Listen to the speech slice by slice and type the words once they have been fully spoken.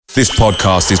This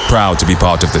podcast is proud to be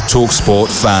part of the TalkSport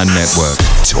Fan Network.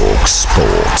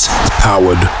 TalkSport.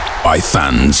 Powered by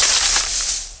fans.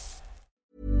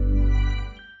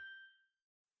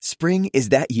 Spring, is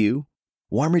that you?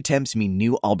 Warmer temps mean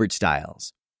new Allbirds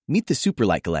styles. Meet the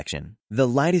Superlight Collection, the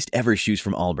lightest ever shoes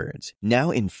from Allbirds, now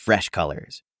in fresh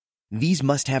colors. These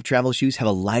must-have travel shoes have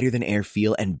a lighter-than-air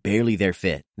feel and barely their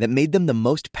fit that made them the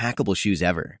most packable shoes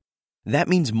ever. That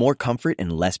means more comfort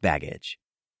and less baggage.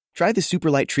 Try the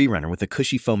Superlight Tree Runner with a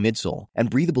cushy foam midsole and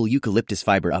breathable eucalyptus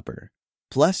fiber upper.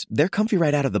 Plus, they're comfy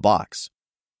right out of the box.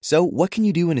 So, what can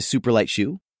you do in a Superlight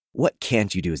shoe? What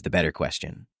can't you do is the better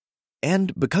question.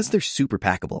 And because they're super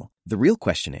packable, the real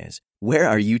question is, where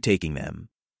are you taking them?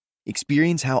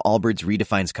 Experience how Allbirds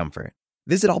redefines comfort.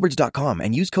 Visit allbirds.com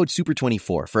and use code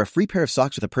SUPER24 for a free pair of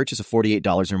socks with a purchase of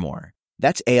 $48 or more.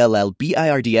 That's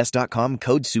ALLBIRDS.com,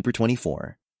 code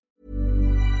SUPER24.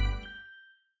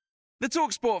 The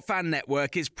TalkSport Fan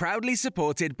Network is proudly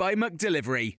supported by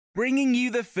McDelivery, bringing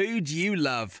you the food you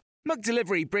love.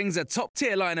 McDelivery brings a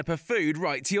top-tier lineup of food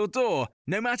right to your door.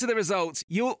 No matter the result,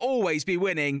 you'll always be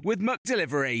winning with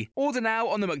McDelivery. Order now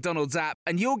on the McDonald's app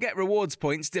and you'll get rewards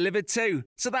points delivered too.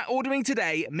 So that ordering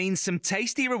today means some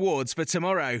tasty rewards for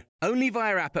tomorrow. Only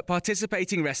via app at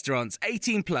participating restaurants.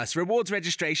 18 plus. Rewards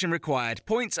registration required.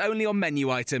 Points only on menu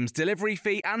items. Delivery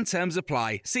fee and terms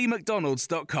apply. See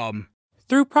mcdonalds.com.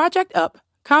 Through Project Up,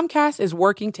 Comcast is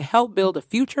working to help build a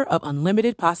future of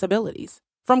unlimited possibilities.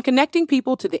 From connecting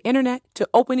people to the internet to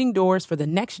opening doors for the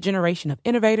next generation of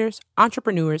innovators,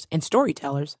 entrepreneurs, and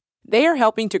storytellers, they are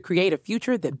helping to create a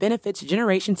future that benefits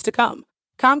generations to come.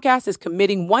 Comcast is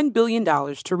committing $1 billion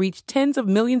to reach tens of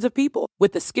millions of people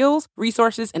with the skills,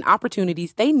 resources, and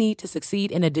opportunities they need to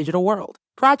succeed in a digital world.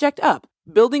 Project Up,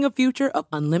 building a future of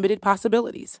unlimited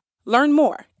possibilities. Learn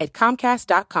more at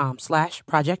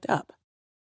comcast.com/projectup.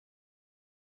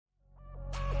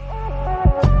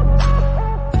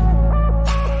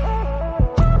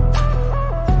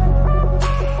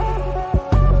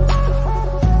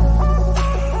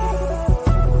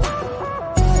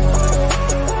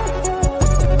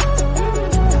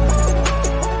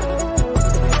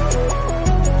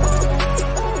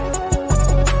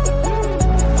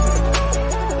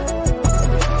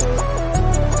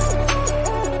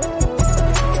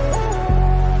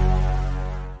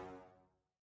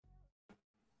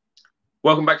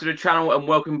 Welcome back to the channel and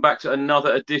welcome back to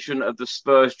another edition of the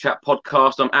Spurs Chat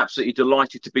podcast. I'm absolutely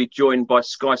delighted to be joined by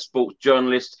Sky Sports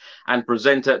journalist and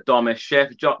presenter Dharmesh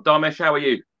Sheth. Dharmesh, how are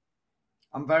you?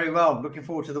 I'm very well. Looking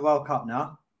forward to the World Cup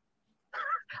now.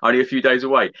 Only a few days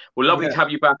away. Well, lovely to have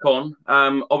you back on.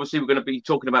 Obviously, we're going to be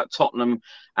talking about Tottenham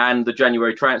and the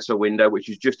January transfer window, which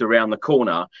is just around the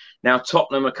corner. Now,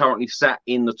 Tottenham are currently sat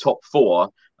in the top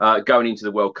four going into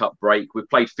the World Cup break. We've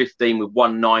played 15, we've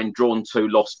won 9, drawn 2,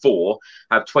 lost 4,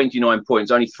 have 29 points,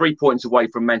 only 3 points away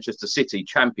from Manchester City,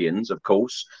 champions, of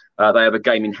course. They have a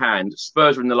game in hand.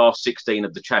 Spurs are in the last 16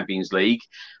 of the Champions League.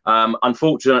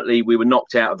 Unfortunately, we were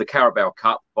knocked out of the Carabao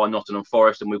Cup by Nottingham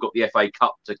Forest, and we've got the FA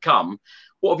Cup to come.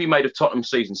 What have you made of Tottenham's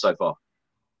season so far?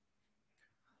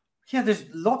 Yeah, there's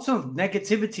lots of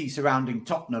negativity surrounding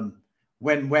Tottenham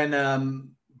when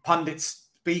pundits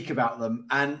speak about them.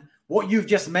 And what you've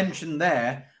just mentioned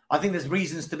there, I think there's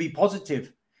reasons to be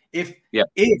positive. If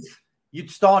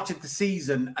you'd started the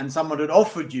season and someone had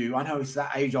offered you, I know it's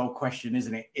that age-old question,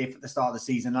 isn't it? If at the start of the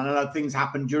season, and I know things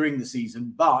happen during the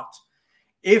season, but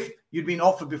if you'd been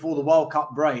offered before the World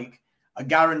Cup break a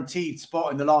guaranteed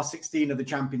spot in the last 16 of the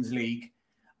Champions League,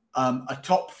 a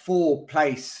top 4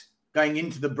 place going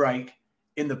into the break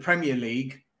in the Premier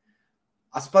League,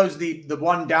 I suppose the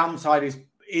one downside is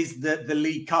the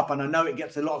League Cup. And I know it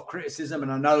gets a lot of criticism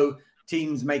and I know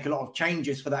teams make a lot of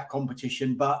changes for that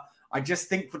competition. But I just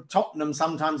think for Tottenham,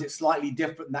 sometimes it's slightly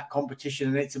different in that competition.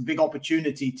 And it's a big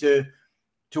opportunity to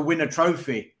win a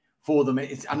trophy for them.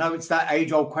 I know it's that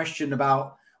age-old question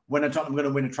about when are Tottenham going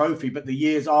to win a trophy, but the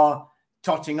years are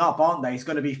totting up, aren't they? It's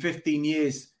going to be 15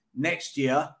 years next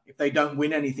year if they don't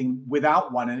win anything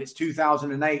without one. And it's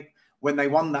 2008 when they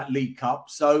won that League Cup.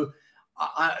 So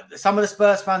some of the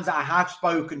Spurs fans that I have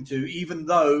spoken to, even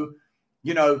though,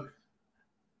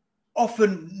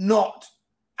 often not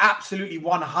absolutely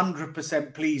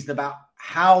 100% pleased about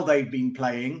how they've been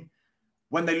playing,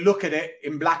 when they look at it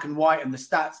in black and white and the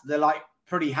stats, they're like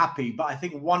pretty happy. But I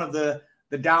think one of the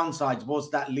downsides was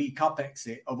that League Cup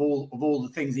exit of all the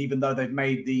things, even though they've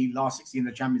made the last 16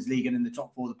 of the Champions League and in the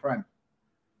top 4 of the Prem.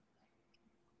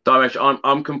 Dharmesh,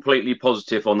 I'm completely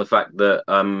positive on the fact that,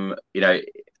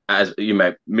 as you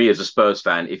know, me as a Spurs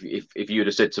fan, if you would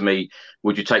have said to me,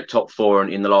 would you take top four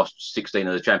in the last 16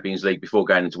 of the Champions League before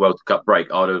going into World Cup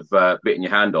break, I'd have bitten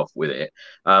your hand off with it.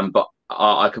 But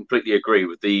I completely agree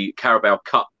with the Carabao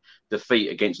Cup defeat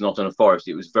against Nottingham Forest.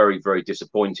 It was very, very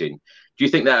disappointing. Do you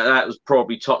think that was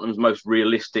probably Tottenham's most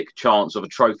realistic chance of a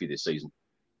trophy this season?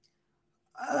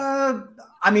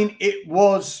 I mean, it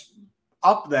was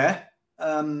up there.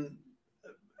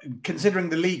 Considering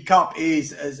the League Cup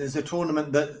is a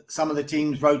tournament that some of the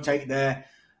teams rotate their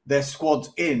squads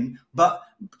in, but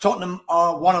Tottenham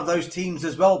are one of those teams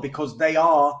as well because they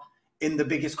are in the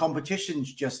biggest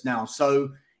competitions just now.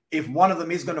 So if one of them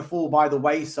is going to fall by the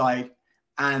wayside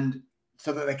and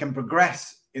so that they can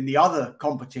progress in the other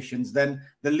competitions, then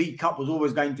the League Cup was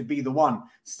always going to be the one.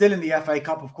 Still in the FA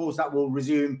Cup, of course, that will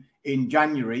resume in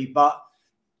January, but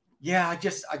yeah, I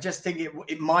just think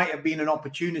it might have been an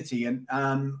opportunity, and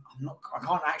I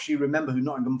can't actually remember who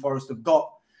Nottingham Forest have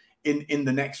got in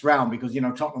the next round because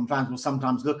Tottenham fans will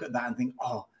sometimes look at that and think,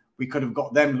 oh, we could have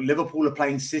got them. Liverpool are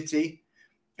playing City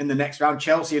in the next round.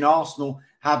 Chelsea and Arsenal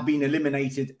have been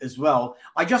eliminated as well.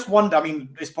 I just wonder. I mean,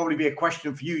 this probably be a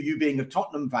question for you being a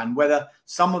Tottenham fan, whether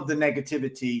some of the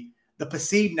negativity, the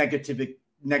perceived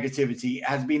negativity,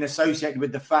 has been associated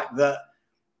with the fact that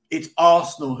it's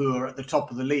Arsenal who are at the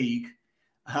top of the league.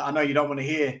 I know you don't want to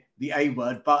hear the A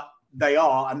word, but they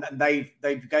are, and they've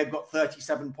got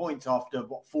 37 points after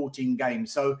 14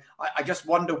 games. So I just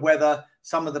wonder whether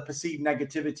some of the perceived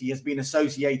negativity has been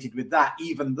associated with that,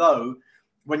 even though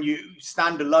when you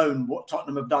stand alone, what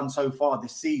Tottenham have done so far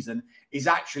this season is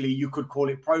actually, you could call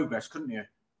it progress, couldn't you?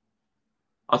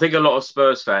 I think a lot of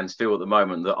Spurs fans feel at the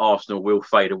moment that Arsenal will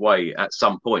fade away at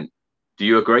some point. Do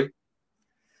you agree?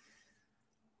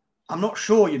 I'm not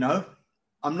sure,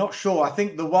 I'm not sure. I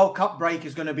think the World Cup break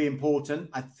is going to be important.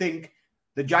 I think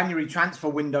the January transfer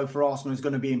window for Arsenal is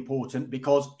going to be important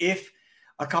because if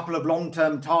a couple of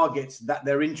long-term targets that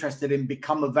they're interested in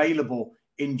become available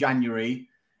in January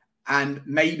and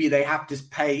maybe they have to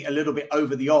pay a little bit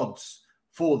over the odds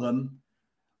for them,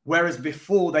 whereas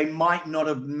before they might not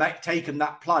have taken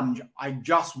that plunge, I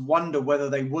just wonder whether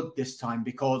they would this time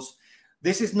because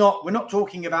we're not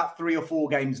talking about 3 or 4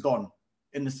 games gone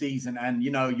in the season, and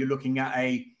you're looking at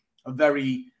a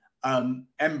very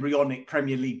embryonic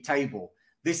Premier League table.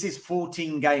 This is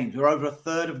 14 games. We're over a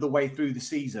third of the way through the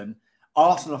season.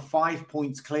 Arsenal are 5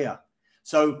 points clear.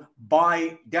 So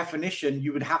by definition,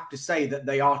 you would have to say that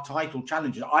they are title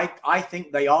challengers. I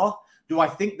think they are. Do I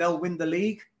think they'll win the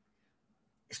league?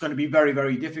 It's going to be very,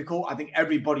 very difficult. I think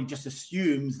everybody just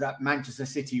assumes that Manchester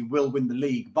City will win the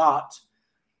league, but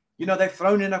they've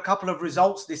thrown in a couple of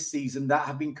results this season that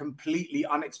have been completely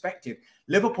unexpected.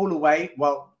 Liverpool away,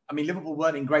 well, I mean, Liverpool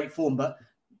weren't in great form, but,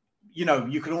 you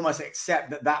can almost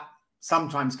accept that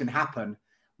sometimes can happen.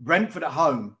 Brentford at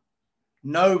home,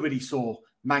 nobody saw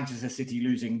Manchester City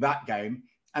losing that game.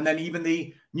 And then even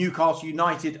the Newcastle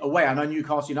United away. I know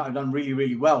Newcastle United have done really,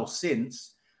 really well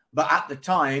since, but at the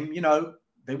time,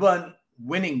 they weren't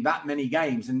winning that many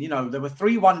games. And, they were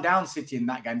 3-1 down City in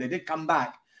that game. They did come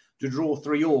back to draw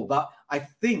 3-3. But I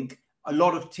think a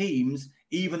lot of teams,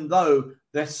 even though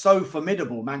they're so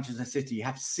formidable, Manchester City,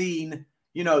 have seen,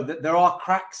 that there are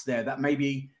cracks there that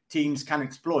maybe teams can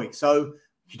exploit. So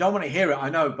you don't want to hear it, I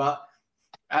know, but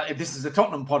this is a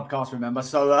Tottenham podcast, remember?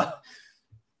 So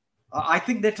I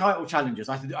think they're title challengers.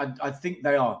 I think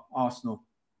they are, Arsenal.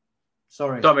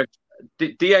 Sorry. Dharmesh,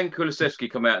 Dejan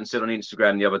Kulusevski come out and said on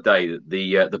Instagram the other day that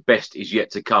the best is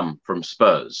yet to come from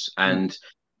Spurs. And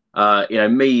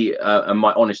me and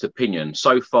my honest opinion,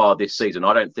 so far this season,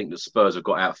 I don't think that Spurs have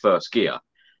got out first gear.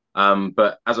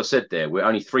 But as I said there, we're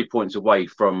only 3 points away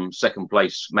from second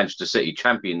place Manchester City,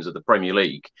 champions of the Premier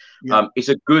League. Yeah. It's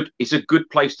a good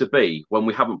place to be when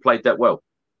we haven't played that well.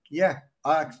 Yeah,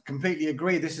 I completely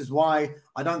agree. This is why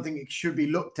I don't think it should be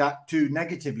looked at too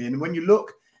negatively. And when you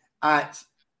look at,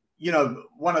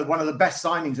 one of the best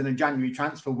signings in a January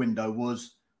transfer window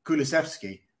was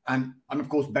Kulusevski. And of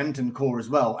course, Bentancur as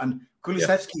well. And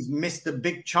Kulusevski's missed a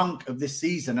big chunk of this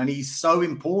season, and he's so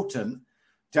important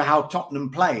to how Tottenham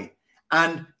play.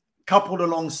 And coupled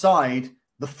alongside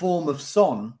the form of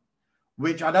Son,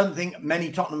 which I don't think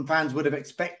many Tottenham fans would have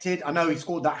expected. I know he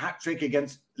scored that hat-trick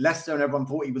against Leicester and everyone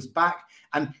thought he was back,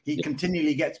 and he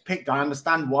continually gets picked. I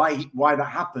understand why that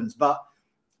happens, but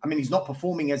I mean, he's not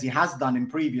performing as he has done in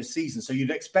previous seasons. So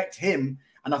you'd expect him,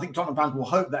 and I think Tottenham fans will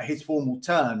hope that his form will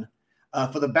turn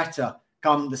for the better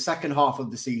come the second half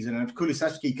of the season. And if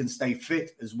Kulusevski can stay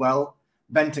fit as well,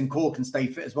 Bentancur can stay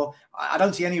fit as well, I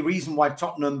don't see any reason why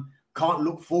Tottenham can't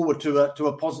look forward to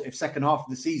a positive second half of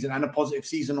the season and a positive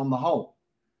season on the whole.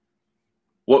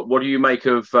 What do you make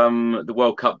of the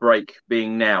World Cup break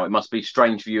being now? It must be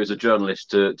strange for you as a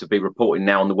journalist to be reporting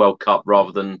now on the World Cup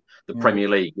rather than the Premier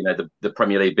League. The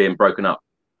Premier League being broken up.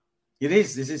 It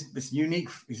is. This unique,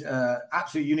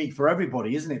 absolutely unique for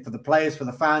everybody, isn't it? For the players, for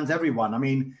the fans, everyone. I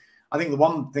mean, I think the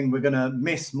one thing we're going to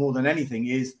miss more than anything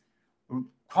is we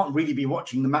can't really be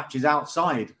watching the matches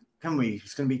outside, can we?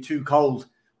 It's going to be too cold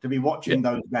to be watching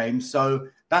those games. So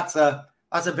that's a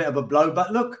bit of a blow.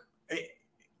 But look,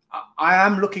 I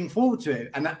am looking forward to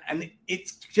it, and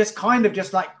it's just kind of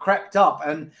just like crept up.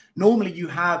 And normally you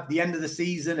have the end of the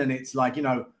season, and it's like, you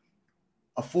know,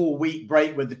 a 4-week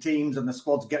break where the teams and the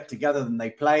squads get together and they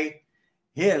play.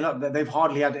 Here, look, they've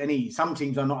hardly had any. Some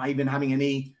teams are not even having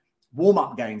any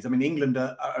warm-up games. I mean, England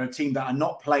are a team that are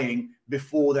not playing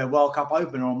before their World Cup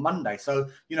opener on Monday. So,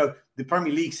 you know, the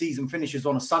Premier League season finishes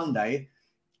on a Sunday.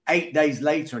 8 days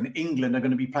later, and England are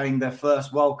going to be playing their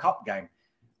first World Cup game.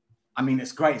 I mean,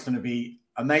 it's great. It's going to be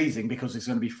amazing because it's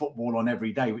going to be football on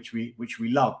every day, which we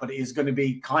love. But it is going to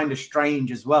be kind of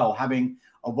strange as well, having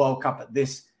a World Cup at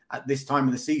this time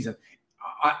of the season.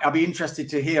 I'll be interested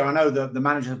to hear. I know the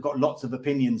managers have got lots of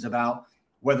opinions about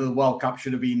whether the World Cup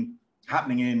should have been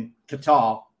happening in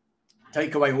Qatar.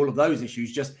 Take away all of those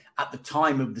issues just at the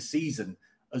time of the season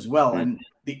as well, and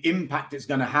the impact it's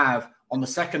going to have on the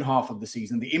second half of the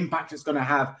season, the impact it's going to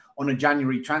have on a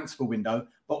January transfer window,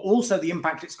 but also the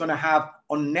impact it's going to have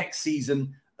on next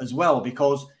season as well,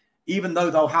 because even though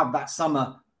they'll have that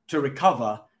summer to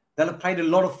recover, they'll have played a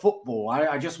lot of football.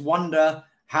 I just wonder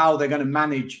how they're going to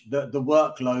manage the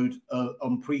workload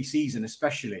on pre-season,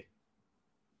 especially.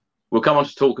 We'll come on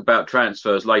to talk about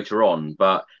transfers later on,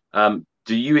 but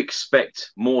do you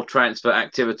expect more transfer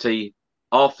activity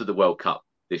after the World Cup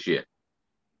this year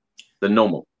than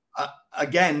normal?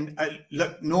 Again,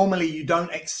 look, normally you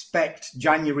don't expect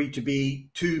January to be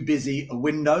too busy a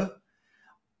window.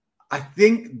 I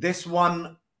think this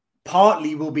one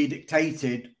partly will be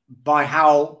dictated by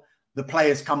how the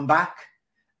players come back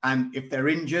and if they're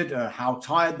injured or how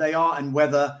tired they are, and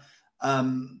whether,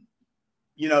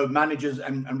 managers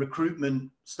and recruitment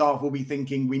staff will be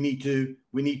thinking we need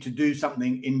to do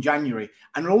something in January.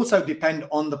 And it'll also depend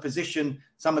on the position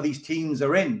some of these teams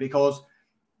are in, because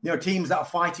teams that are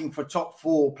fighting for top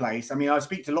 4 place. I mean, I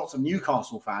speak to lots of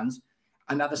Newcastle fans,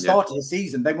 and at the start of the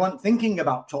season, they weren't thinking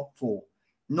about top 4.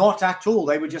 Not at all.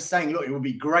 They were just saying, look, it would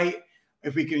be great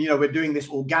if we can, we're doing this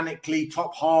organically,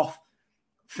 top half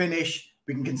finish.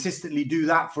 We can consistently do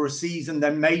that for a season.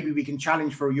 Then maybe we can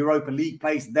challenge for a Europa League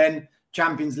place, then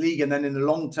Champions League, and then in the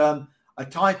long term, a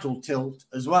title tilt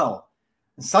as well.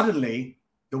 And suddenly,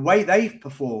 the way they've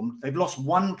performed, they've lost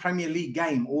 1 Premier League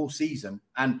game all season.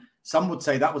 And some would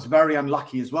say that was very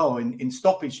unlucky as well in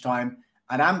stoppage time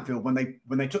at Anfield when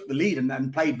they took the lead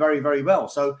and played very, very well.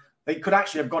 So they could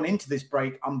actually have gone into this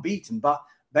break unbeaten, but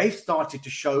they've started to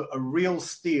show a real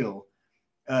steal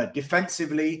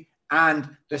defensively, and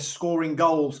they're scoring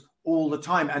goals all the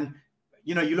time. And,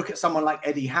 you look at someone like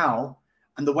Eddie Howe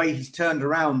and the way he's turned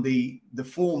around the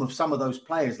form of some of those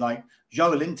players like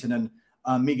Joe Linton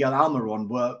and Miguel Almiron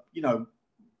were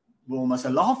almost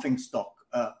a laughing stock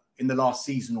in the last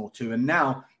season or two. And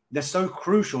now they're so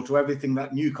crucial to everything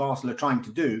that Newcastle are trying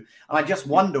to do. And I just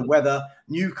wonder whether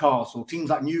teams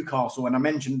like Newcastle, and I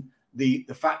mentioned the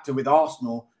factor with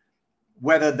Arsenal,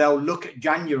 whether they'll look at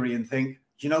January and think,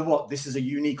 do you know what, this is a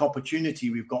unique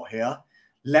opportunity we've got here.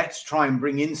 Let's try and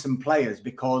bring in some players,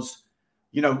 because,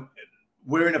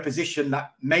 we're in a position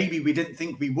that maybe we didn't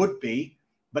think we would be,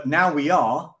 but now we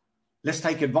are. Let's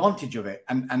take advantage of it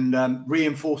and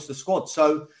reinforce the squad.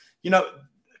 So,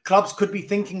 clubs could be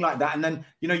thinking like that. And then,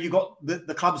 you got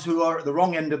the clubs who are at the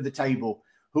wrong end of the table,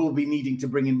 who will be needing to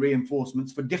bring in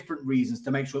reinforcements for different reasons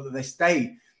to make sure that they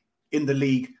stay in the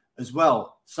league as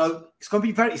well. So it's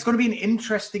going to be an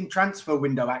interesting transfer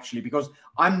window, actually, because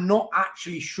I'm not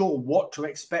actually sure what to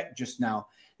expect just now,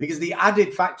 because the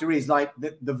added factor is like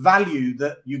the value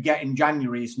that you get in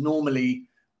January is normally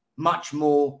much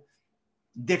more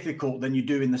difficult than you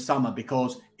do in the summer,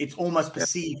 because it's almost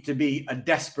perceived to be a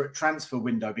desperate transfer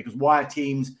window, because why are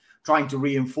teams trying to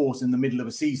reinforce in the middle of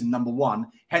a season, number one,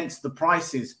 hence the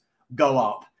prices go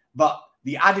up. But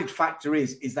the added factor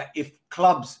is that if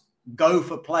clubs go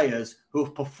for players who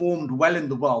have performed well in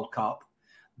the World Cup,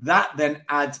 that then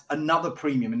adds another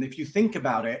premium. And if you think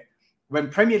about it,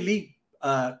 when Premier League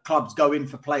clubs go in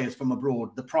for players from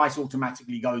abroad, the price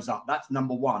automatically goes up. That's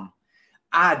number one.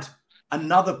 Add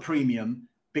another premium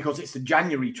because it's a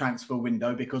January transfer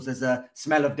window, because there's a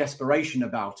smell of desperation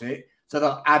about it. So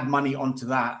they'll add money onto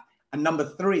that. And number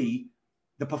three,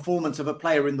 the performance of a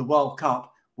player in the World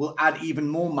Cup will add even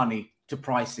more money to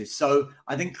prices. So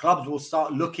I think clubs will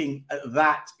start looking at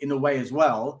that in a way as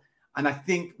well. And I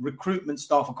think recruitment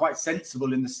staff are quite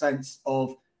sensible in the sense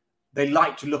of they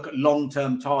like to look at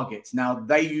long-term targets. Now,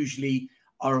 they usually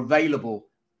are available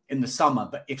in the summer,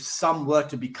 but if some were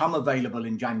to become available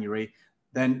in January,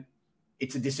 then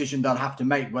it's a decision they'll have to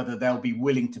make whether they'll be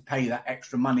willing to pay that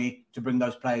extra money to bring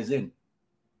those players in.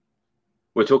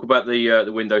 We'll talk about the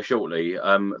window shortly.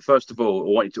 First of all,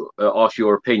 I want you to ask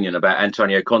your opinion about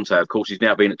Antonio Conte. Of course, he's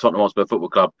now been at Tottenham Hotspur Football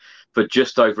Club for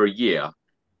just over a year.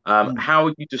 How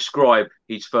would you describe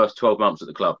his first 12 months at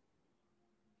the club?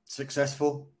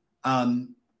 Successful.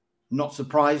 Not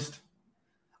surprised.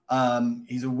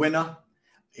 He's a winner.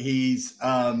 He's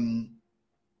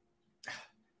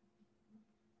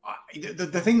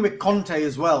the thing with Conte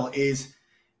as well is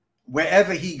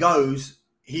wherever he goes,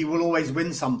 he will always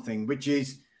win something, which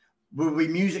will be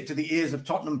music to the ears of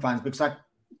Tottenham fans, because I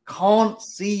can't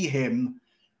see him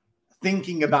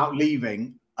thinking about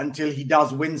leaving until he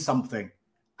does win something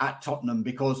at Tottenham,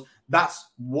 because that's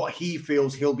what he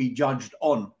feels he'll be judged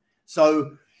on.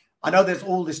 So I know there's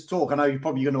all this talk. I know you're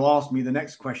probably going to ask me the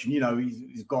next question. You know,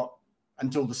 he's got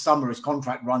until the summer, his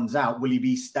contract runs out. Will he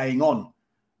be staying on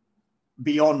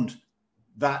beyond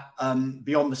that,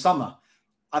 beyond the summer?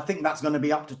 I think that's going to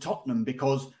be up to Tottenham,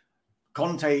 because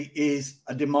Conte is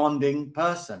a demanding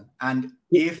person. And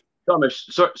if... Thomas,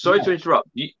 sorry to interrupt.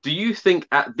 Do you think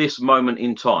at this moment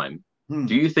in time,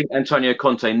 do you think Antonio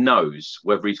Conte knows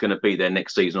whether he's going to be there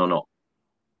next season or not?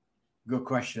 Good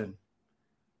question.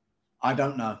 I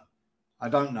don't know.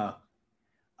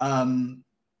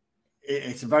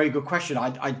 It's a very good question.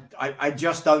 I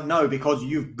just don't know, because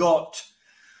you've got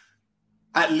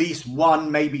at least one,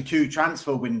 maybe two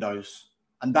transfer windows.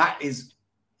 And that is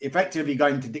effectively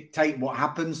going to dictate what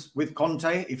happens with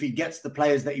Conte. If he gets the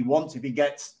players that he wants, if he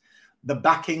gets the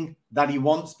backing that he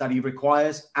wants, that he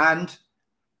requires. And,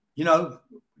 you know,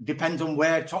 depends on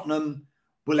where Tottenham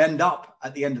will end up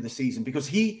at the end of the season. Because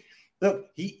he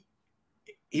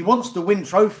wants to win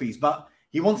trophies, but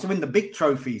he wants to win the big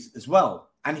trophies as well.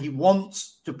 And he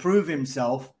wants to prove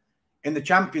himself in the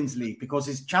Champions League, because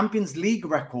his Champions League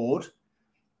record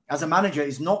as a manager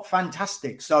is not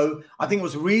fantastic. So I think it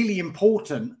was really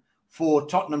important for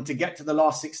Tottenham to get to the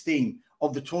last 16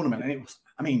 of the tournament. And it was,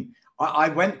 I mean, I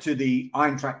went to the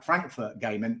Eintracht Frankfurt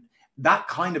game, and that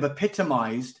kind of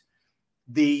epitomized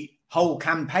the whole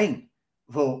campaign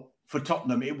for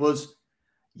Tottenham. It was,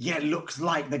 yeah, it looks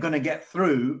like they're going to get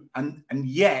through. And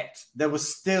yet there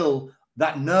was still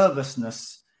that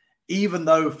nervousness, even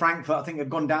though Frankfurt, I think, had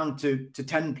gone down to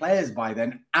 10 players by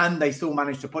then, and they still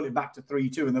managed to pull it back to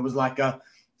 3-2. And there was like a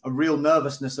real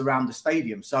nervousness around the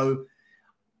stadium. So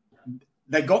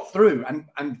they got through,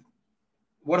 and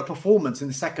what a performance in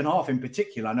the second half in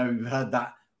particular. I know you've heard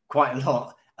that quite a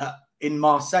lot in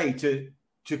Marseille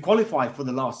to qualify for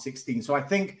the last 16. So I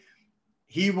think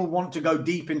he will want to go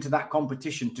deep into that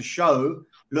competition to show,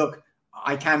 look,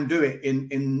 I can do it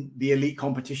in the elite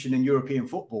competition in European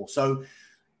football. So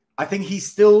I think he's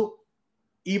still,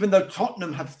 even though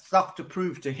Tottenham have stuff to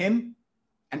prove to him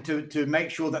and to make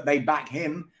sure that they back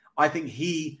him, I think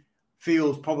he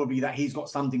feels probably that he's got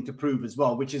something to prove as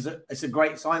well, which is it's a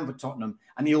great sign for Tottenham,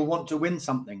 and he'll want to win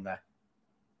something there.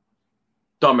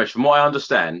 Dharmesh, from what I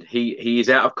understand, he is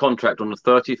out of contract on the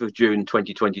 30th of June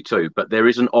 2022, but there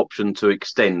is an option to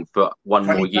extend for one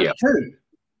more year.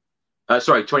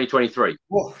 2023.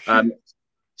 Oh,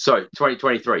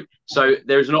 2023. So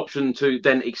there is an option to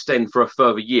then extend for a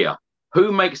further year.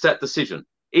 Who makes that decision?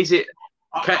 Is it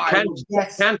can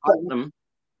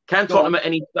Tottenham at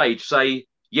any stage say,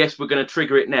 yes, we're going to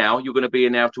trigger it now, you're going to be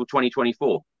in now till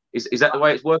 2024? Is that the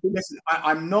way it's working? Listen,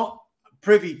 I'm not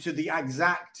privy to the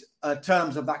exact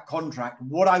terms of that contract.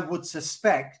 What I would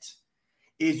suspect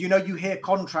is, you know, you hear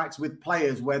contracts with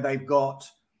players where they've got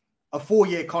a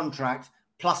 4-year contract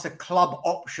plus a club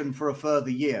option for a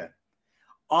further year.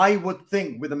 I would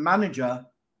think with a manager,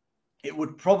 it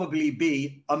would probably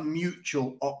be a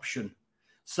mutual option.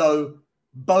 So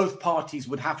both parties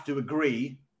would have to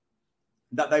agree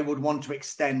that they would want to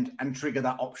extend and trigger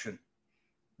that option.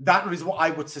 That is what I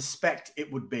would suspect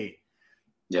it would be.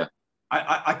 Yeah.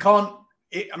 I can't,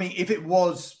 I mean, if it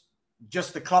was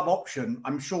just the club option,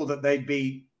 I'm sure that they'd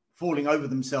be falling over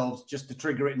themselves just to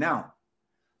trigger it now.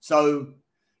 So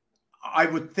I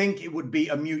would think it would be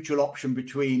a mutual option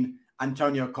between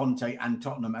Antonio Conte and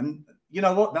Tottenham. And you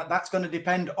know what? That's going to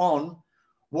depend on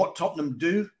what Tottenham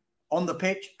do on the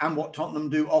pitch and what Tottenham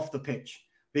do off the pitch.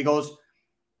 Because,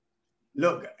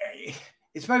 look,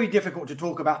 it's very difficult to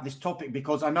talk about this topic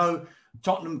because I know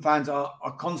Tottenham fans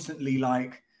are constantly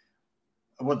like,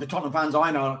 well, the Tottenham fans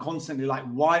I know are constantly like,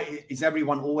 why is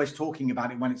everyone always talking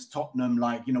about it when it's Tottenham?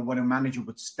 Like, when a manager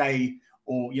would stay,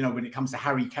 or, when it comes to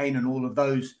Harry Kane and all of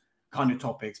those kind of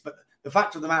topics. But the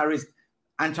fact of the matter is,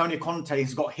 Antonio Conte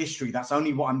has got history. That's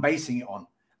only what I'm basing it on.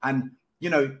 And,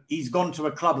 he's gone to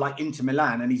a club like Inter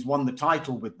Milan and he's won the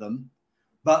title with them,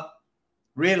 but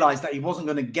realized that he wasn't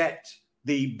going to get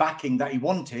the backing that he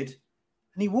wanted,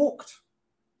 and he walked.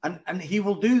 And he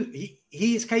will he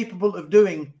is capable of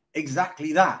doing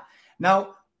exactly that.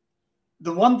 Now,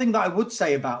 the one thing that I would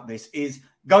say about this is,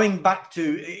 going back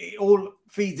to, it all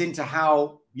feeds into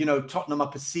how, Tottenham are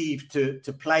perceived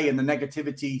to play, and the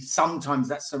negativity sometimes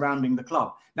that's surrounding the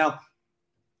club. Now,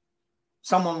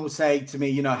 someone will say to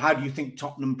me, how do you think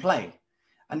Tottenham play?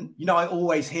 And, I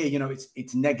always hear,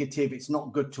 it's negative, it's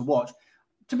not good to watch.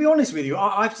 To be honest with you,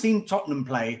 I've seen Tottenham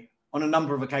play on a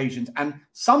number of occasions. And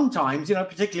sometimes,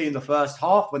 particularly in the first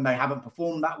half, when they haven't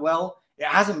performed that well, it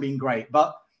hasn't been great.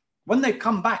 But when they've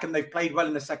come back and they've played well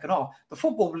in the second half, the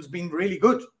football has been really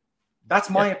good. That's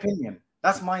my opinion.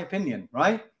 That's my opinion,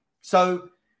 right? So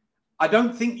I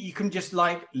don't think you can just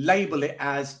label it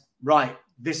as, right,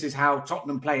 this is how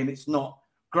Tottenham play and it's not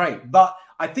great. But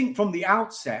I think from the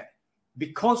outset,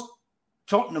 because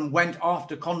Tottenham went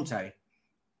after Conte,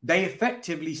 they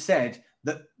effectively said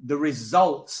that the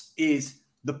results is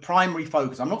the primary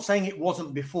focus. I'm not saying it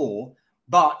wasn't before,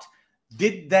 but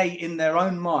did they, in their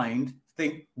own mind,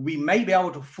 think we may be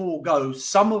able to forego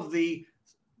some of the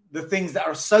things that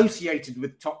are associated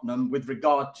with Tottenham with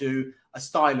regard to a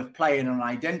style of play and an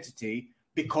identity,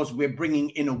 because we're bringing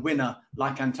in a winner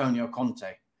like Antonio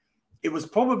Conte? It was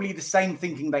probably the same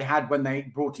thinking they had when they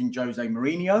brought in Jose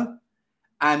Mourinho.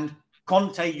 And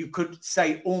Conte, you could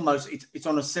say almost it's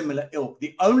on a similar ilk.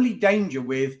 The only danger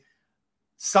with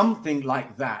something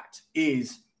like that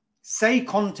is, say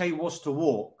Conte was to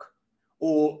walk,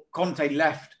 or Conte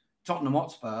left Tottenham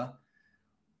Hotspur,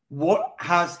 what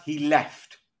has he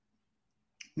left?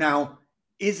 Now,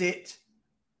 is it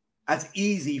as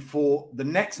easy for the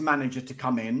next manager to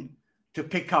come in to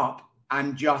pick up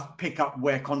and just pick up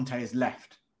where Conte has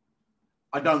left?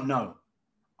 I don't know.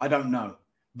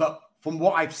 But from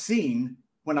what I've seen,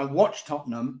 when I watch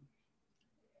Tottenham,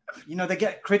 they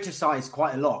get criticised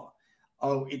quite a lot.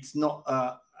 Oh, it's not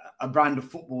a brand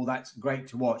of football that's great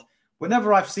to watch.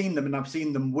 Whenever I've seen them, and I've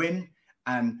seen them win,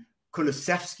 and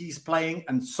Kulusevski's playing,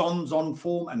 and Son's on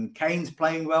form, and Kane's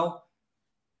playing well,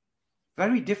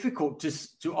 very difficult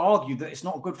to argue that it's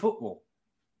not good football.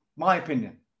 My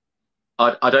opinion.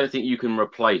 I don't think you can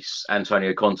replace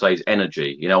Antonio Conte's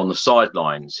energy. On the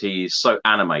sidelines, he is so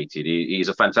animated. He's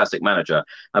a fantastic manager.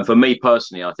 And for me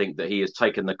personally, I think that he has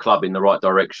taken the club in the right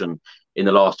direction in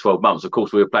the last 12 months. Of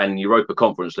course, we were playing the Europa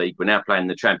Conference League. We're now playing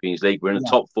the Champions League. We're in the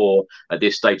top four at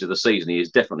this stage of the season. He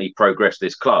has definitely progressed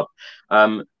this club.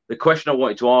 The question I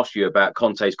wanted to ask you about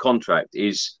Conte's contract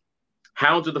is,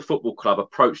 how do the football club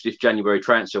approach this January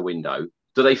transfer window?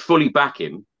 Do they fully back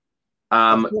him?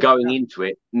 Going into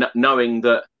it, knowing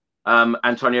that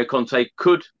Antonio Conte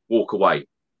could walk away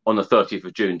on the 30th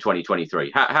of June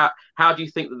 2023. How do you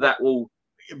think that will?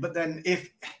 But then, if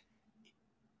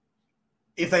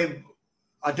they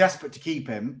are desperate to keep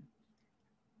him,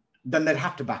 then they'd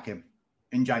have to back him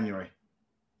in January,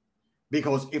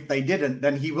 because if they didn't,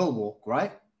 then he will walk,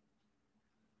 right?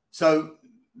 So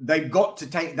they've got to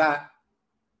take that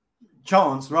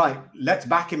chance, right? Let's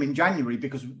back him in January,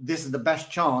 because this is the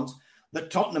best chance that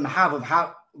Tottenham have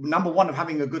of number one, of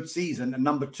having a good season, and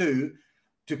number two,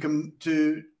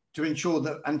 to ensure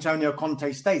that Antonio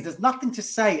Conte stays. There's nothing to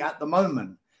say at the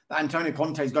moment that Antonio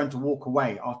Conte is going to walk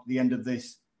away after the end of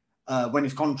this, when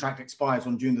his contract expires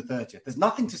on June the 30th. There's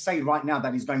nothing to say right now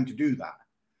that he's going to do that.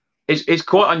 It's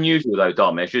quite unusual though,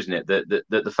 Dharmesh, isn't it? That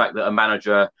the fact that a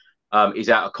manager is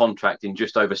out of contract in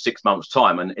just over 6 months'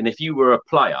 time, and if you were a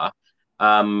player,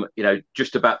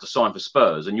 just about to sign for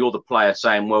Spurs, and you're the player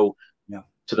saying, well,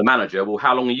 to the manager, well,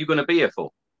 how long are you going to be here for?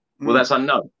 Well, that's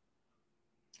unknown.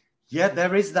 Yeah,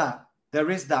 there is that.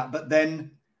 But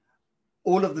then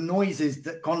all of the noises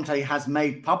that Conte has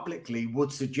made publicly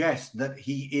would suggest that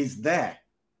he is there,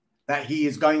 that he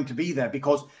is going to be there,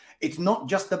 because it's not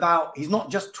just about, he's not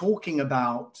just talking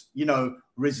about,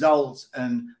 results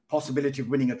and possibility of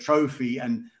winning a trophy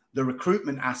and the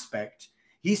recruitment aspect.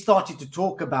 He started to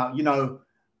talk about,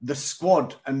 the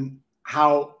squad and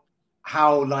how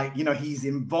he's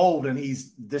involved, and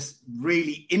he's just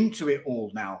really into it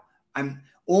all now, and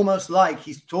almost like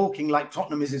he's talking like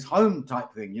Tottenham is his home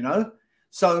type thing,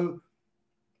 So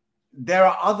there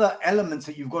are other elements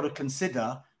that you've got to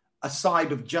consider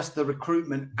aside of just the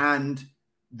recruitment and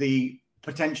the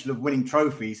potential of winning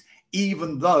trophies,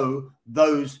 even though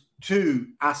those two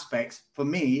aspects for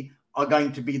me are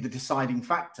going to be the deciding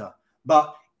factor.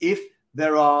 But if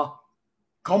there are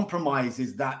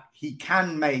compromises that he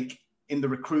can make in the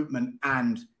recruitment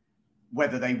and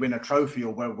whether they win a trophy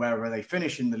or wherever they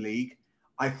finish in the league,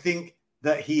 I think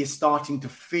that he is starting to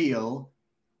feel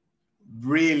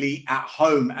really at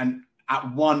home and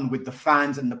at one with the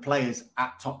fans and the players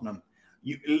at Tottenham.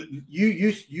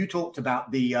 You talked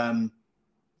about the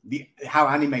how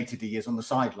animated he is on the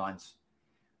sidelines.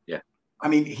 Yeah, I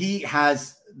mean, he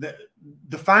has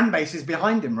the fan base is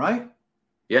behind him, right?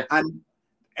 Yeah, and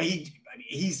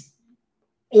he's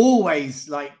always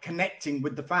like connecting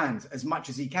with the fans as much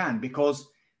as he can because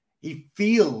he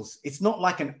feels it's not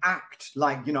like an act,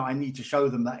 like, you know, I need to show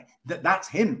them that's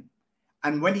him.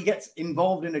 And when he gets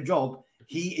involved in a job,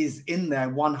 he is in there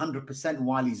 100%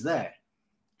 while he's there.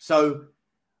 So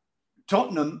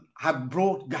Tottenham have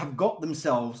got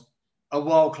themselves a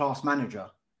world-class manager.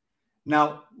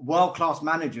 Now, world-class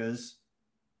managers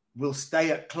will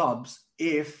stay at clubs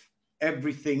if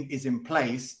everything is in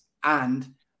place and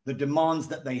the demands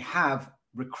that they have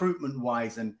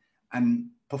recruitment-wise and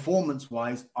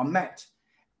performance-wise are met.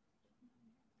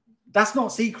 That's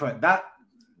not secret. That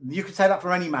you could say that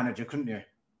for any manager, couldn't you?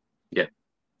 Yeah.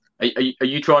 Are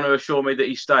you trying to assure me that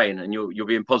he's staying and you're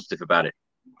being positive about it?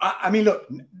 I mean, look,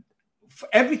 for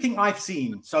everything I've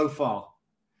seen so far,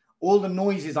 all the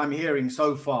noises I'm hearing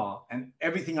so far, and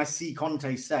everything I see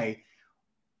Conte say,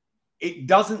 it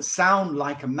doesn't sound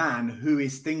like a man who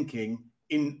is thinking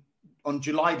on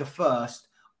July the 1st,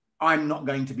 I'm not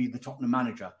going to be the Tottenham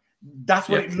manager. That's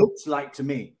what it looks like to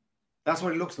me. That's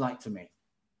what it looks like to me.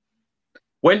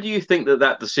 When do you think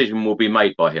that decision will be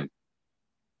made by him?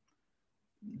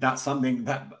 That's something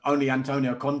that only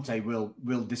Antonio Conte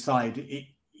will decide.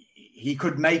 He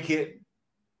could make it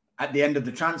at the end of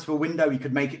the transfer window. He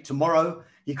could make it tomorrow.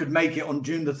 He could make it on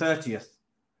June the 30th.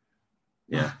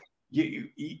 Yeah.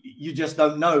 You just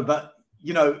don't know. But,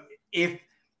 you know, if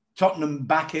Tottenham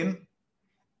back him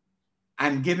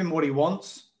and give him what he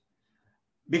wants,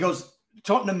 because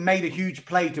Tottenham made a huge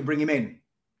play to bring him in.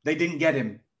 They didn't get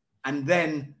him. And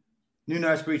then Nuno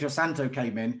Espirito Santo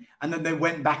came in and then they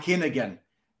went back in again.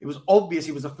 It was obvious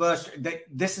he was the first.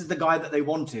 This is the guy that they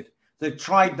wanted. They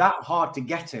tried that hard to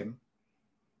get him.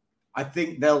 I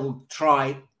think they'll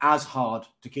try as hard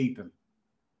to keep him.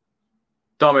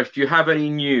 Dharmesh, do you have any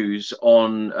news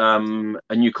on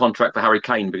a new contract for Harry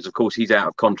Kane? Because, of course, he's out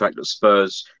of contract at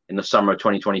Spurs in the summer of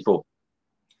 2024.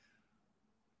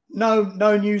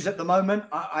 No news at the moment.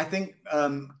 I think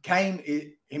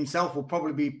Kane himself will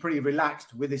probably be pretty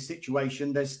relaxed with his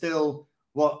situation. There's still,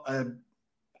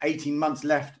 18 months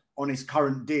left on his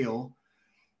current deal.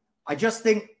 I just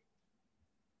think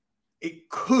it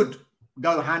could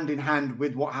go hand in hand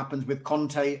with what happens with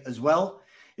Conte as well.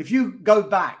 If you go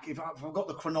back, if I've got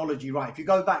the chronology right, if you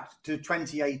go back to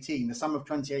 2018, the summer of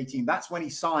 2018, that's when he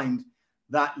signed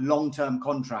that long-term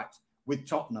contract with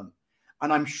Tottenham.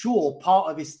 And I'm sure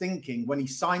part of his thinking when he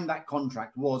signed that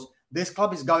contract was this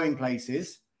club is going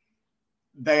places.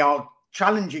 They are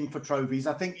challenging for trophies.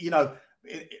 I think,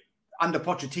 under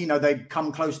Pochettino, they'd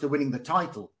come close to winning the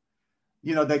title.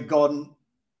 They'd got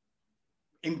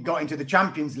into the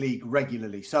Champions League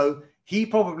regularly. So he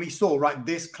probably saw, right,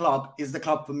 this club is the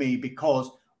club for me because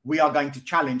we are going to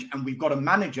challenge and we've got a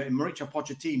manager in Mauricio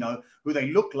Pochettino who they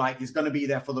look like is going to be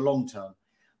there for the long term.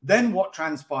 Then what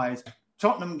transpires?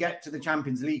 Tottenham get to the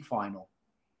Champions League final.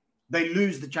 They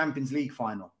lose the Champions League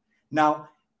final. Now,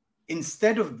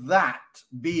 instead of that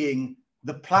being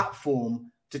the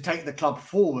platform to take the club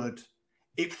forward,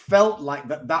 it felt like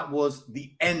that was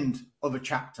the end of a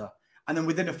chapter. And then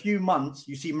within a few months,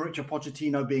 you see Mauricio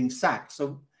Pochettino being sacked.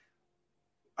 So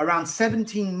around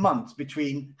 17 months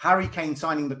between Harry Kane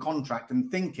signing the contract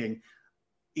and thinking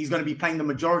he's going to be playing the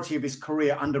majority of his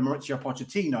career under Mauricio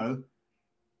Pochettino,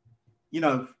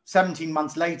 17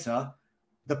 months later,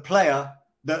 the player,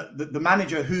 the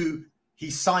manager who he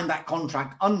signed that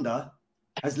contract under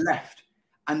has left.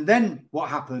 And then what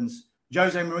happens?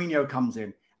 Jose Mourinho comes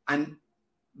in and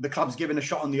the club's given a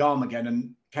shot on the arm again.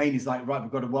 And Kane is like, right,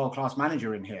 we've got a world-class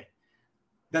manager in here.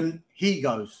 Then he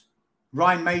goes.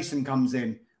 Ryan Mason comes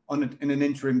in in an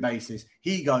interim basis.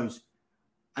 He goes.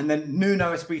 And then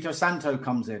Nuno Espirito Santo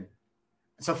comes in.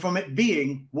 So from it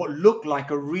being what looked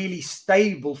like a really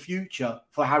stable future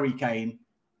for Harry Kane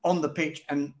on the pitch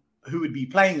and who would be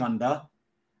playing under,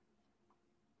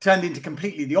 turned into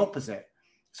completely the opposite.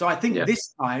 So I think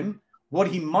this time what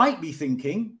he might be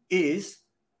thinking is,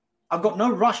 I've got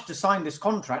no rush to sign this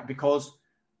contract because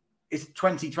it's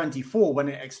 2024 when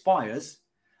it expires.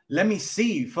 Let me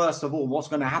see, first of all, what's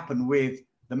going to happen with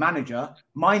the manager.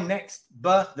 My next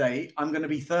birthday, I'm going to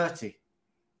be 30.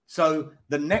 So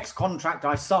the next contract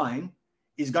I sign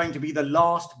is going to be the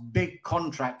last big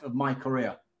contract of my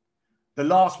career. The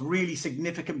last really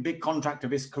significant big contract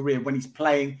of his career when he's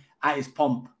playing at his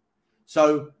pomp.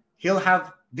 So he'll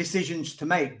have decisions to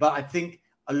make, but I think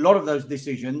a lot of those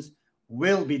decisions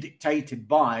will be dictated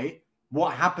by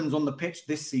what happens on the pitch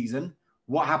this season,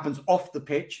 what happens off the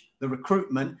pitch, the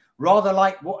recruitment, rather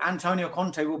like what Antonio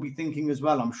Conte will be thinking as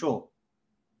well, I'm sure.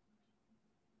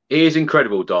 It is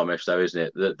incredible, Dharmesh, though,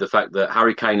 isn't it? The fact that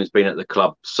Harry Kane has been at the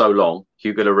club so long,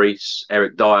 Hugo Lloris,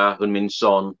 Eric Dyer, Heung-min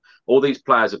Son, all these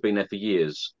players have been there for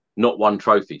years, not won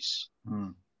trophies.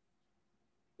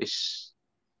 It's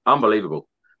unbelievable.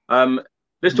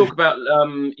 Let's talk about,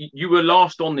 you were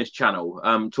last on this channel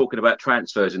talking about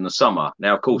transfers in the summer.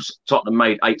 Now, of course, Tottenham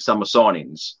made 8 summer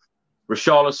signings.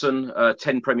 Richarlison,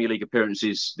 10 Premier League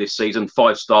appearances this season,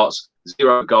 5 starts,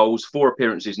 0 goals, 4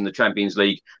 appearances in the Champions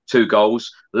League, 2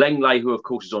 goals. Lenglet, who of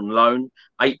course is on loan,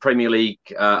 8 Premier League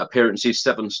appearances,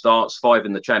 7 starts, 5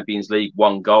 in the Champions League,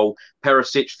 1 goal.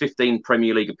 Perisic, 15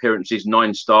 Premier League appearances,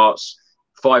 9 starts,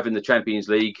 5 in the Champions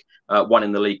League, 1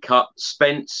 in the League Cup.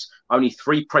 Spence, only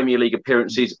 3 Premier League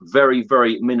appearances, very,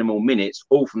 very minimal minutes,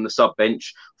 all from the sub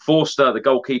bench. Forster, the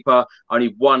goalkeeper,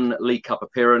 only 1 League Cup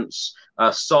appearance.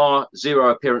 Sarr, 0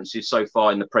 appearances so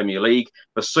far in the Premier League.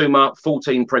 Basuma,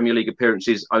 14 Premier League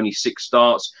appearances, only 6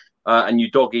 starts. And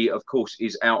Udogie, of course,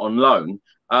 is out on loan.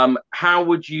 How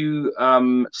would you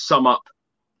sum up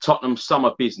Tottenham's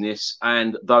summer business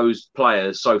and those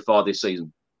players so far this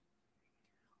season?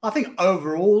 I think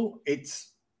overall it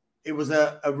was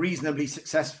a reasonably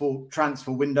successful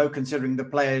transfer window considering the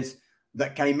players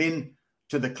that came in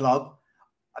to the club.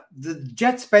 The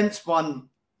Jet Spence one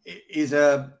is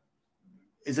a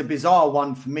bizarre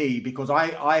one for me because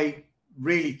I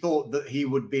really thought that he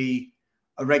would be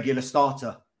a regular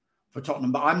starter for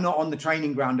Tottenham, but I'm not on the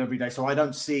training ground every day, so I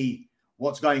don't see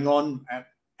what's going on.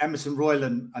 Emerson Royal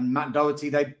and Matt Doherty,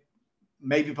 they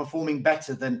may be performing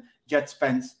better than Jet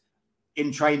Spence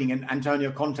in training, and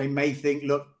Antonio Conte may think,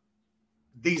 look,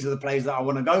 these are the players that I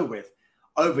want to go with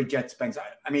over Jet Spence.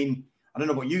 I mean, I don't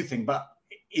know what you think, but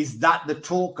is that the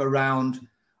talk around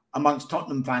amongst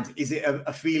Tottenham fans? Is it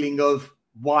a feeling of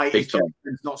why is Jet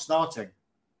Spence not starting?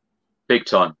 Big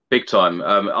time.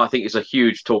 I think it's a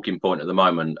huge talking point at the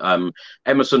moment.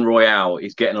 Emerson Royal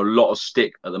is getting a lot of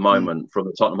stick at the moment from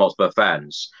the Tottenham Hotspur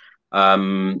fans.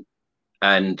 And,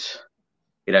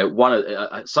 you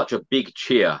know, such a big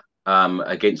cheer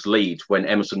against Leeds when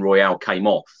Emerson Royal came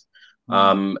off.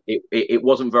 It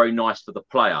wasn't very nice for the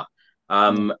player.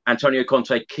 Antonio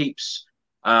Conte keeps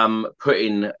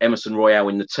putting Emerson Royal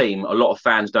in the team. A lot of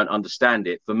fans don't understand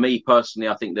it. For me personally,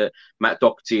 I think that Matt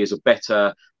Doherty is a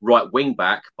better right wing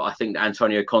back, but I think that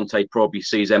Antonio Conte probably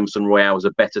sees Emerson Royal as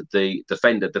a better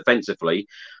defender defensively.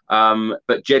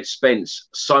 But Jed Spence,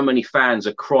 so many fans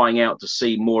are crying out to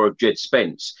see more of Jed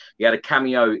Spence. He had a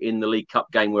cameo in the League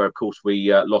Cup game where, of course,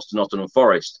 we lost to Nottingham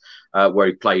Forest, where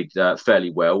he played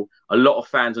fairly well. A lot of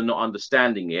fans are not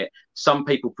understanding it. Some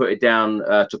people put it down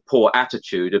to poor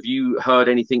attitude. Have you heard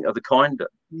anything of the kind?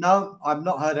 No, I've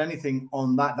not heard anything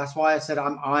on that. That's why I said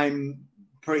I'm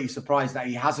pretty surprised that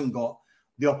he hasn't got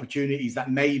the opportunities that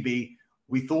maybe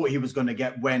we thought he was going to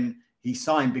get when he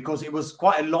signed, because it was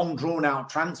quite a long,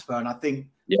 drawn-out transfer. And I think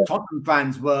Tottenham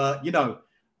fans were,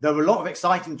 there were a lot of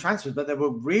exciting transfers, but they were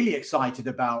really excited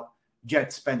about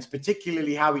Jed Spence,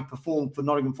 particularly how he performed for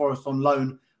Nottingham Forest on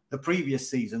loan the previous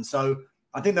season. So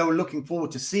I think they were looking forward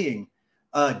to seeing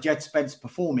Jed Spence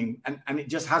performing, and it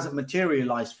just hasn't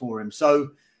materialized for him.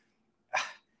 So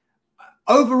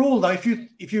overall, though, if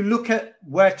you look at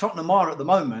where Tottenham are at the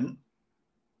moment,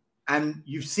 and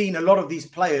you've seen a lot of these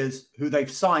players who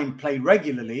they've signed play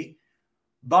regularly,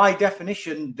 by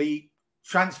definition, the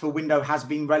transfer window has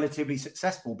been relatively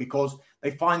successful because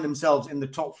they find themselves in the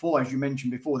top 4, as you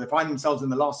mentioned before. They find themselves in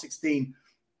the last 16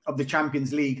 of the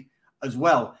Champions League as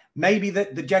well. Maybe the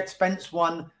Jed Spence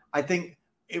one, I think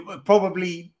it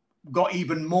probably got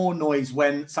even more noise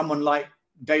when someone like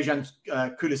Dejan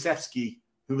Kulusevski,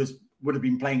 who would have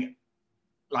been playing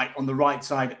like on the right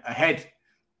side ahead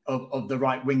of the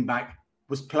right wing back,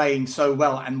 was playing so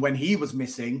well. And when he was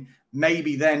missing,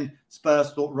 maybe then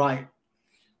Spurs thought, right,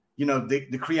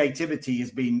 the creativity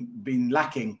has been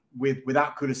lacking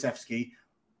without Kulusevski.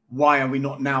 Why are we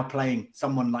not now playing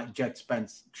someone like Jed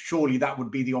Spence? Surely that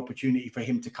would be the opportunity for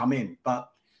him to come in. But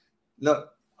look,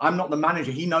 I'm not the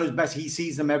manager. He knows best. He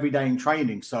sees them every day in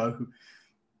training. So,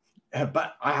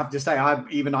 but I have to say,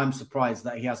 I'm surprised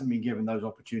that he hasn't been given those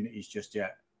opportunities just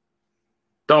yet.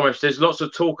 Dharmesh, there's lots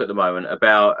of talk at the moment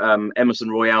about Emerson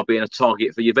Royal being a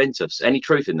target for Juventus. Any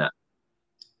truth in that?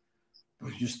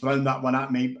 Just thrown that one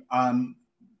at me. I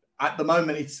at the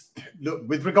moment, look,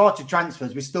 with regard to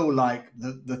transfers, we're still like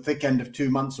the thick end of 2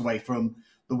 months away from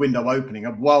the window opening,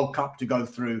 a World Cup to go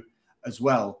through as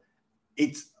well.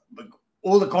 It's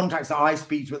all the contacts that I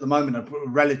speak to at the moment are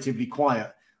relatively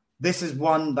quiet. This is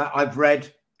one that I've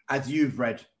read as you've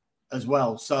read as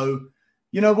well. So,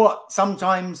 you know what?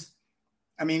 Sometimes,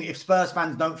 I mean, if Spurs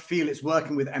fans don't feel it's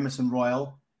working with Emerson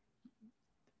Royal,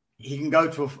 he can go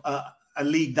to a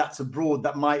league that's abroad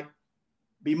that might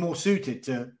be more suited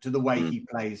to the way he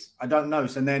plays. I don't know.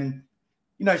 So then,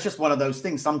 you know, it's just one of those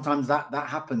things. Sometimes that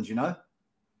happens, you know?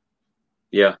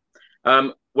 Yeah.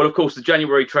 Well, of course, the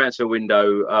January transfer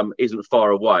window isn't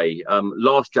far away.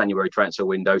 Last January transfer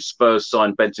window, Spurs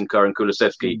signed Bentancur and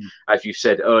Kulusevski, as you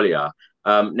said earlier.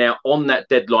 Now, on that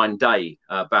deadline day,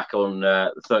 back on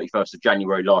the 31st of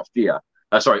January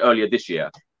earlier this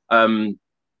year,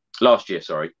 last year,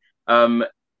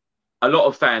 a lot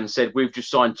of fans said we've just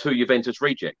signed 2 Juventus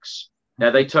rejects. Now,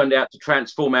 they turned out to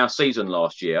transform our season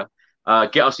last year,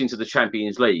 get us into the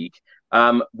Champions League.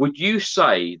 Would you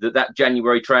say that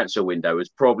January transfer window is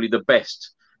probably the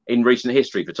best in recent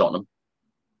history for Tottenham?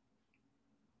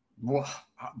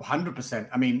 100%.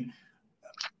 I mean,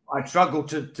 I struggle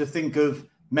to think of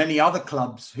many other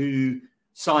clubs who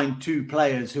signed 2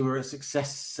 players who were as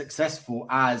successful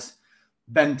as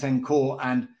Bentancur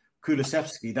and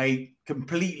Kulusevski. They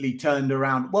completely turned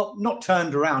around. Well, not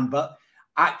turned around, but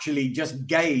actually just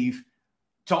gave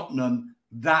Tottenham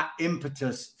that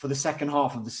impetus for the second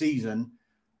half of the season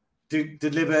to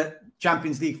deliver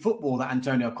Champions League football that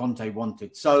Antonio Conte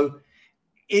wanted. So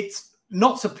it's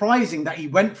not surprising that he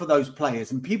went for those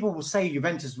players. And people will say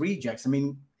Juventus rejects. I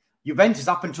mean, Juventus,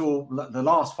 up until the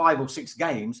last 5 or 6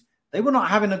 games, they were not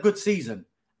having a good season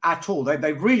at all.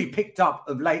 They really picked up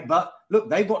of late. But look,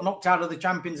 they got knocked out of the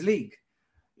Champions League.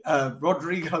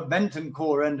 Rodrigo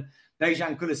Bentancur and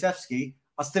Dejan Kulusevski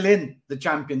are still in the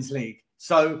Champions League.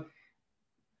 So,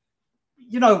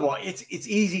 you know what? It's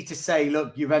easy to say,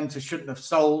 look, Juventus shouldn't have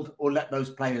sold or let those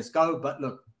players go. But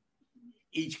look,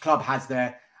 each club has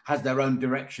their own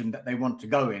direction that they want to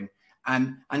go in.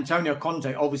 And Antonio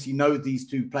Conte obviously knows these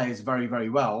 2 players very, very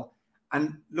well.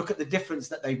 And look at the difference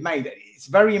that they've made. It's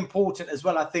very important as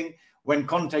well, I think, when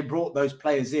Conte brought those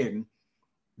players in,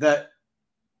 that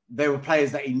they were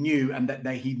players that he knew and that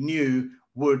he knew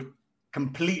would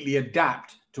completely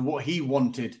adapt to what he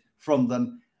wanted from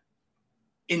them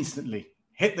instantly.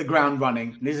 Hit the ground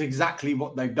running. This is exactly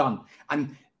what they've done.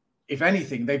 And if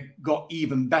anything, they've got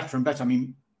even better and better. I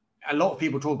mean, a lot of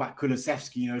people talk about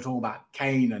Kulusevski, talk about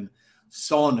Kane and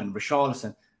Son and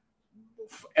Richarlison.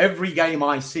 Every game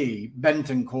I see,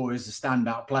 Bentancur is a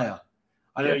standout player.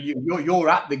 I know you're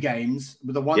at the games,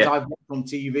 but the ones I've watched on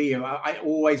TV, I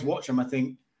always watch them. I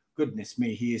think, goodness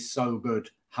me, he is so good.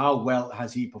 How well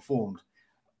has he performed?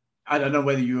 I don't know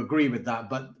whether you agree with that,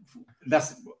 but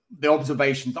that's the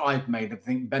observations I've made. I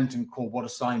think Bentancur, what a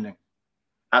signing.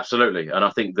 Absolutely. And I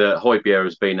think that Højbjerg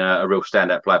has been a real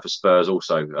standout player for Spurs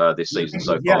also this season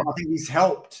so far. Yeah, I think he's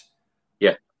helped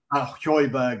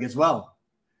Højbjerg as well.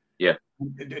 Yeah.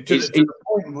 To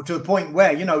the point where,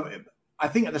 I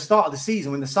think at the start of the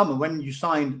season, in the summer, when you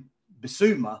signed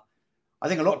Bissouma, I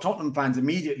think a lot of Tottenham fans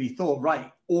immediately thought,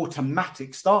 right,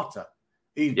 automatic starter,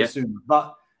 Bissouma.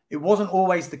 But it wasn't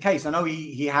always the case. I know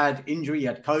he had injury, he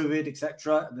had COVID,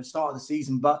 etc. at the start of the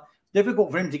season, but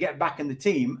difficult for him to get back in the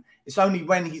team. It's only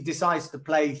when he decides to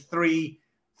play three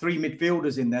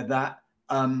midfielders in there that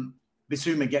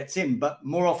Bissouma gets in. But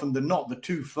more often than not, the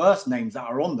 2 first names that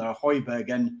are on there are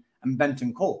Højbjerg and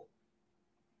Bentancur.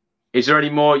 Is there any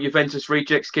more Juventus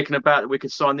rejects kicking about that we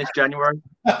could sign this January?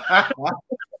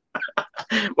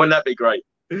 Wouldn't that be great?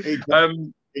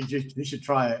 He should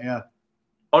try it, yeah.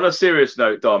 On a serious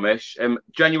note, Dharmesh,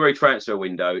 January transfer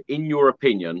window, in your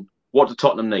opinion, what do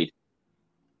Tottenham need?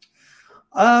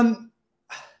 I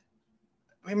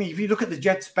mean, if you look at the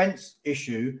Jet Spence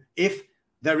issue, if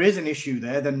there is an issue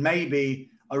there, then maybe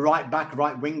a right back,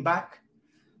 right wing back,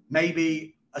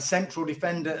 maybe a central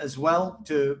defender as well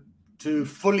to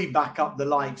fully back up the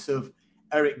likes of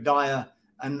Eric Dyer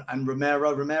and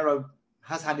Romero. Romero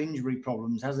has had injury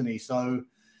problems, hasn't he? So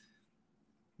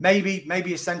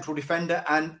maybe a central defender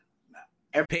and...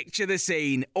 Picture the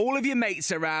scene. All of your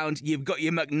mates around, you've got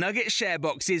your McNugget share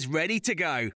boxes ready to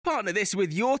go. Partner this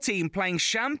with your team playing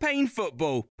champagne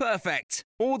football. Perfect.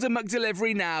 Order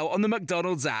McDelivery now on the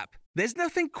McDonald's app. There's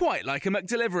nothing quite like a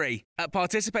McDelivery. At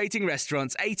participating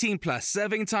restaurants, 18 plus,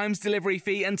 serving times, delivery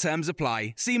fee and terms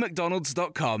apply. See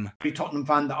mcdonalds.com. Every Tottenham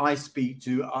fan that I speak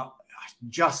to are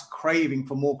just craving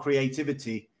for more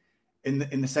creativity in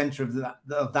the centre of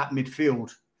that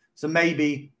midfield. So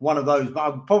maybe one of those, but I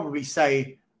would probably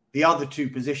say the other 2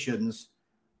 positions,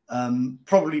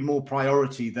 probably more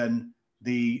priority than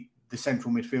the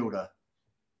central midfielder.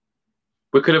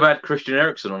 We could have had Christian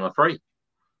Eriksen on a free.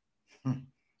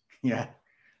 Yeah.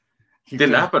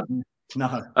 Didn't happen.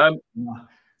 No.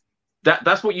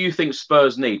 That's what you think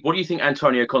Spurs need. What do you think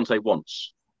Antonio Conte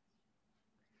wants?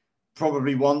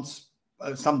 Probably wants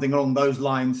something along those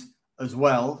lines as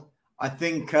well. I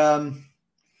think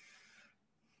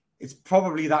it's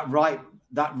probably that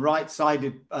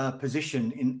right-sided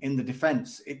position in the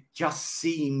defence. It just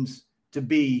seems to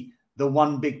be the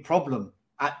one big problem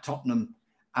at Tottenham.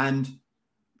 And,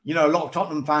 a lot of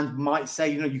Tottenham fans might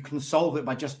say, you can solve it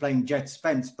by just playing Jed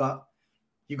Spence, but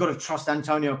you've got to trust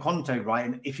Antonio Conte, right?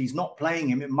 And if he's not playing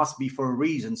him, it must be for a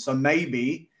reason. So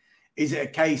maybe, is it a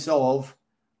case of,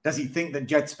 does he think that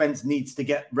Jed Spence needs to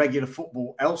get regular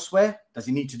football elsewhere? Does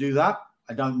he need to do that?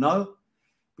 I don't know.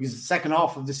 Because the second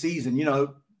half of the season,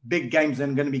 big games are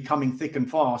going to be coming thick and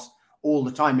fast all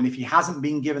the time. And if he hasn't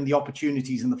been given the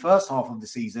opportunities in the first half of the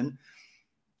season,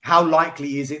 how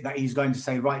likely is it that he's going to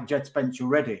say, right, Jed Spence, you're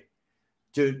ready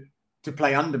to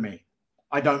play under me?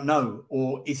 I don't know.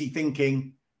 Or is he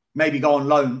thinking maybe go on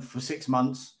loan for 6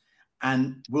 months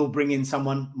and we'll bring in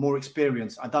someone more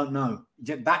experienced? I don't know.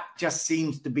 That just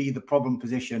seems to be the problem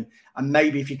position. And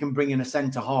maybe if you can bring in a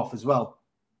centre half as well.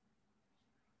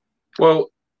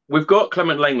 Well, we've got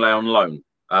Clement Langley on loan.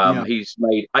 He's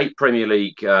made 8 Premier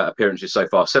League appearances so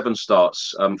far, 7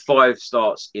 starts, 5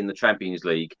 starts in the Champions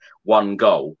League, 1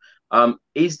 goal.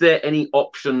 Is there any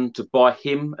option to buy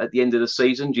him at the end of the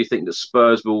season? Do you think that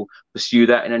Spurs will pursue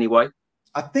that in any way?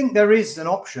 I think there is an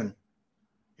option.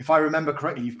 If I remember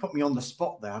correctly, you've put me on the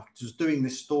spot there. I was doing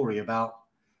this story about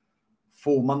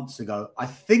 4 months ago. I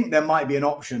think there might be an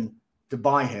option to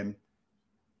buy him.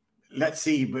 Let's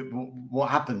see what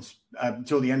happens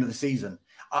until the end of the season.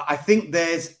 I think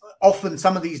there's often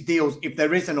some of these deals, if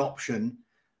there is an option,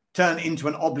 turn into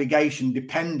an obligation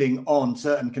depending on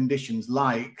certain conditions,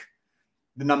 like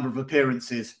the number of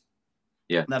appearances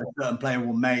that a certain player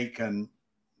will make and,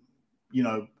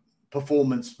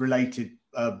 performance-related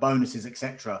bonuses,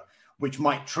 etc., which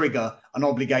might trigger an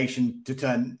option to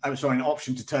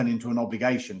turn into an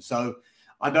obligation. So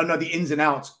I don't know the ins and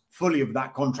outs fully of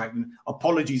that contract. And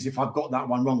apologies if I've got that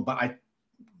one wrong, but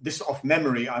this off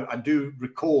memory, I do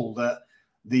recall that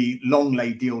the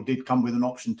Longley deal did come with an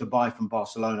option to buy from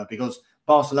Barcelona, because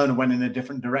Barcelona went in a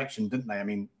different direction, didn't they? I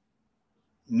mean,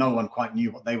 no one quite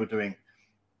knew what they were doing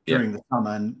during the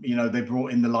summer. And, they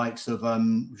brought in the likes of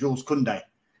Jules Koundé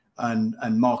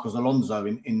and Marcos Alonso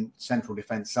in central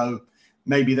defence. So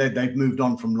maybe they've moved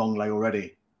on from Longley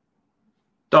already.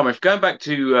 Dharmesh, going back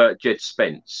to Jed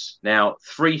Spence, now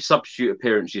 3 substitute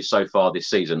appearances so far this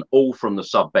season, all from the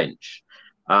sub bench.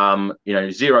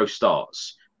 0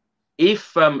 starts.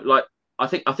 If I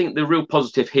think the real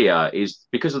positive here is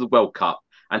because of the World Cup,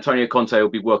 Antonio Conte will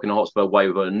be working a Hotspur way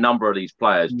with a number of these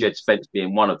players, Jed Spence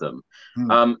being one of them.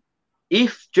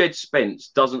 If Jed Spence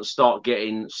doesn't start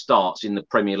getting starts in the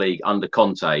Premier League under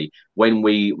Conte when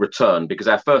we return, because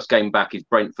our first game back is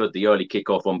Brentford, the early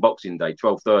kickoff on Boxing Day,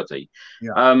 12:30,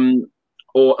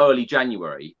 or early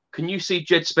January, can you see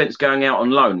Jed Spence going out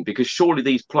on loan? Because surely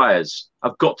these players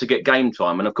have got to get game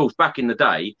time. And of course, back in the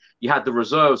day, you had the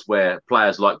reserves where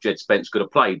players like Jed Spence could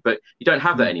have played, but you don't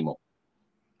have that anymore.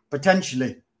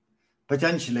 Potentially.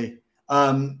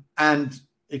 And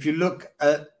if you look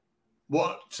at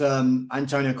what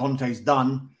Antonio Conte's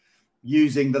done,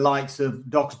 using the likes of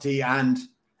Doherty and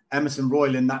Emerson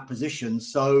Royal in that position,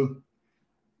 so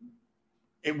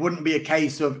it wouldn't be a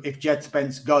case of if Jed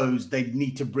Spence goes, they'd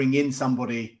need to bring in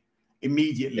somebody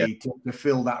immediately to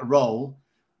fill that role.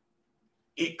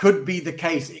 It could be the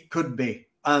case. It could be.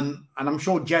 And I'm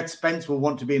sure Jed Spence will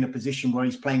want to be in a position where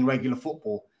he's playing regular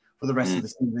football for the rest of the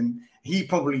season. He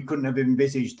probably couldn't have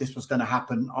envisaged this was going to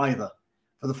happen either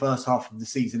for the first half of the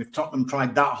season. If Tottenham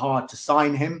tried that hard to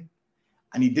sign him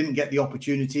and he didn't get the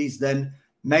opportunities, then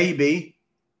maybe,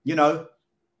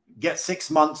 get 6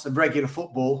 months of regular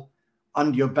football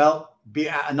under your belt, be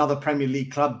it at another Premier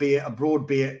League club, be it abroad,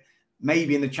 be it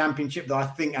maybe in the Championship, that I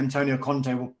think Antonio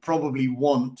Conte will probably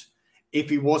want,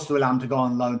 if he was to allow him to go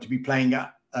on loan, to be playing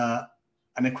at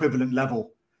an equivalent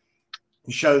level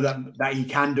to show that he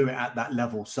can do it at that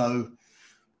level. So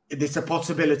it's a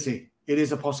possibility. It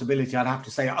is a possibility, I'd have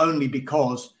to say, only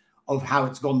because of how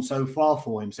it's gone so far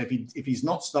for him. So if he's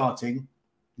not starting,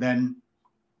 then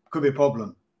it could be a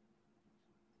problem.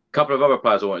 A couple of other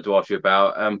players I wanted to ask you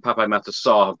about. Pape Matar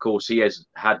Sarr, of course, he has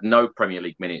had no Premier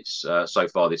League minutes so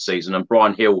far this season, and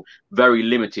Brian Hill, very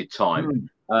limited time.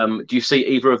 Do you see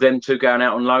either of them two going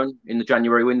out on loan in the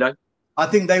January window? I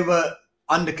think they were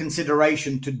under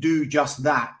consideration to do just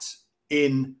that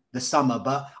in the summer,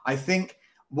 but I think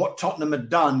what Tottenham had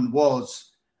done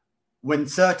was when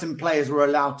certain players were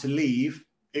allowed to leave,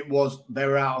 they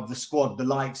were out of the squad, the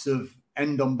likes of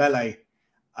Ndombele.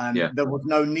 And there was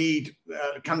no need,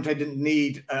 Kante didn't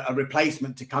need a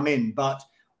replacement to come in. But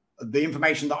the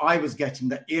information that I was getting,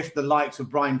 that if the likes of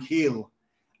Brian Keel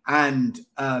and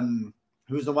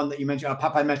who's the one that you mentioned,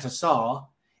 Pape Matar Sarr,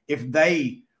 if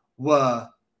they were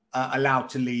allowed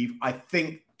to leave, I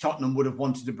think Tottenham would have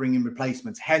wanted to bring in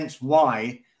replacements. Hence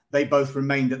why they both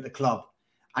remained at the club.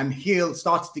 And Heel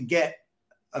started to get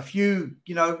a few,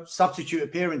 substitute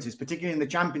appearances, particularly in the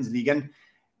Champions League. And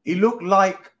he looked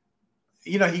like,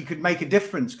 he could make a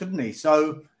difference, couldn't he?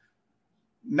 So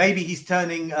maybe he's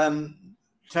turning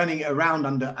it around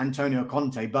under Antonio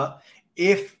Conte. But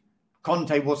if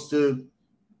Conte was to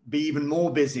be even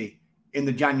more busy in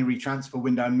the January transfer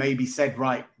window and maybe said,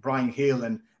 right, Brian Heel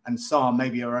and Sarr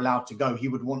maybe are allowed to go, he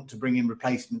would want to bring in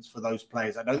replacements for those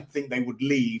players. I don't think they would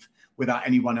leave without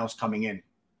anyone else coming in.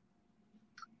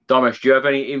 Dharmesh, do you have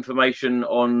any information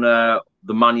on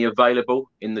the money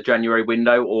available in the January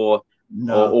window, or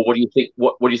what do you think?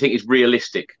 What do you think is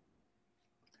realistic?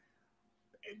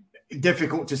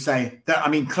 Difficult to say.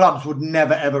 Clubs would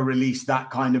never ever release that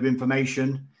kind of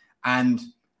information, and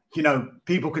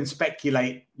people can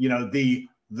speculate. The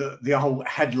whole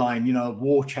headline,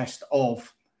 war chest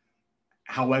of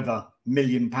however £1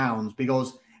 million,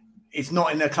 because it's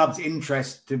not in a club's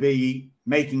interest to be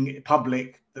making it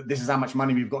public that this is how much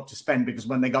money we've got to spend, because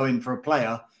when they go in for a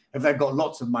player, if they've got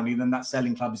lots of money, then that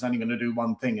selling club is only going to do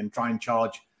one thing and try and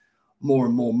charge more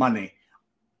and more money.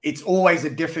 It's always a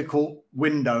difficult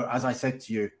window, as I said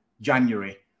to you,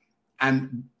 January.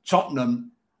 And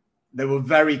Tottenham, they were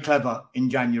very clever in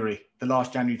January, the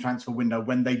last January transfer window,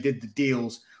 when they did the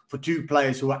deals for two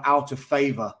players who were out of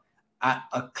favour at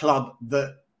a club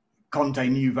that Conte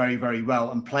knew very, very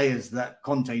well, and players that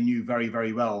Conte knew very,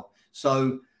 very well.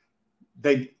 So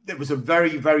it was a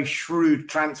very, very shrewd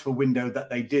transfer window that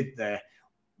they did there.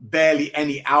 Barely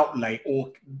any outlay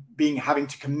or having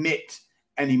to commit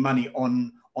any money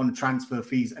on transfer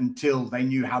fees until they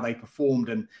knew how they performed,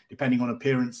 and depending on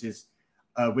appearances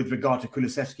with regard to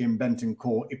Kulusevski and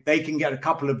Bentancur. If they can get a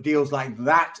couple of deals like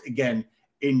that again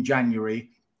in January,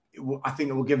 I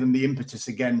think it will give them the impetus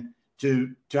again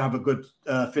to have a good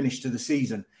finish to the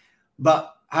season.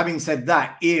 But having said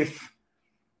that, if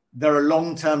there are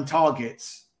long-term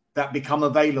targets that become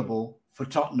available for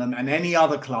Tottenham and any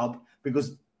other club,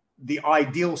 because the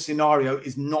ideal scenario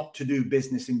is not to do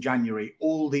business in January.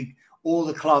 All the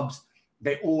clubs,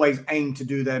 they always aim to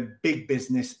do their big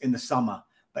business in the summer.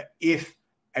 But if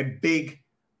a big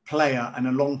player and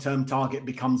a long-term target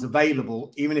becomes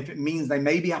available, even if it means they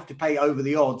maybe have to pay over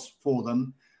the odds for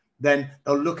them, then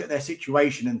they'll look at their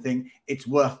situation and think it's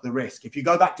worth the risk. If you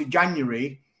go back to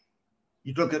January,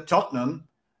 you look at Tottenham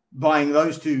buying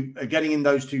those two, getting in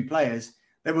those two players.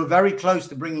 They were very close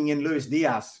to bringing in Luis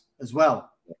Diaz as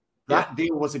well. That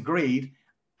deal was agreed,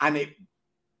 and it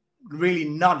really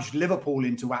nudged Liverpool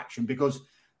into action, because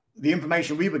the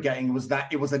information we were getting was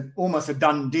that it was almost a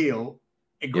done deal,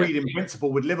 agreed in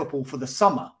principle with Liverpool for the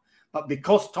summer. But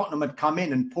because Tottenham had come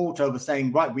in and Porto was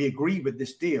saying, right, we agree with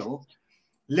this deal,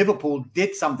 Liverpool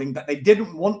did something that they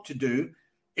didn't want to do.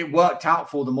 It worked out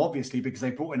for them, obviously, because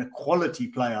they brought in a quality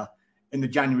player in the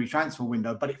January transfer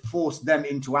window, but it forced them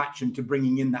into action to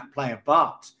bringing in that player.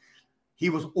 But he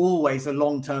was always a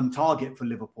long-term target for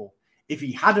Liverpool. If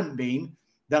he hadn't been,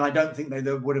 then I don't think they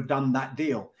would have done that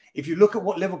deal. If you look at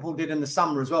what Liverpool did in the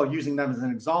summer as well, using them as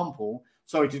an example,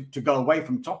 sorry to go away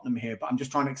from Tottenham here, but I'm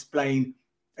just trying to explain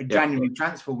a January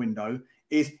transfer window,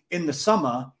 is in the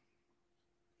summer,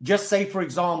 just say, for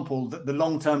example, that the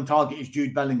long-term target is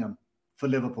Jude Bellingham for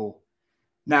Liverpool.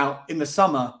 Now, in the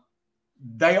summer,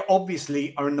 they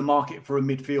obviously are in the market for a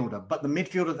midfielder, but the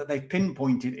midfielder that they've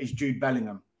pinpointed is Jude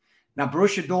Bellingham. Now,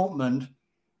 Borussia Dortmund,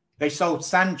 they sold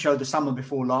Sancho the summer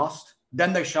before last.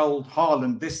 Then they sold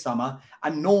Haaland this summer.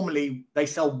 And normally they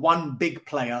sell one big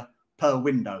player per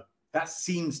window. That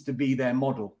seems to be their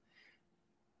model.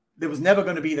 There was never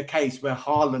going to be the case where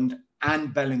Haaland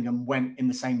and Bellingham went in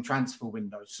the same transfer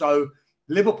window. So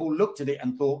Liverpool looked at it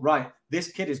and thought, right,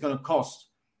 this kid is going to cost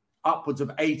upwards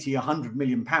of 80, 100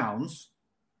 million pounds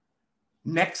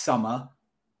next summer.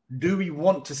 Do we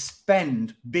want to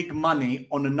spend big money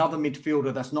on another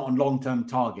midfielder that's not a long-term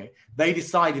target? They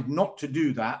decided not to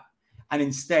do that and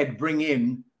instead bring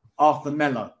in Arthur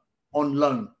Melo on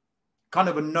loan. Kind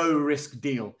of a no-risk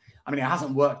deal. I mean, it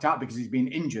hasn't worked out because he's been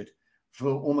injured for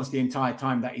almost the entire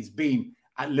time that he's been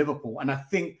at Liverpool. And I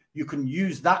think you can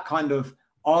use that kind of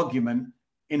argument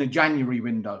in a January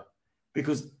window,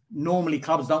 because normally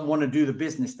clubs don't want to do the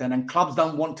business then, and clubs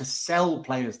don't want to sell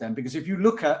players then. Because if you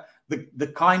look at the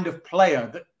kind of player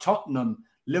that Tottenham,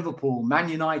 Liverpool, Man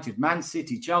United, Man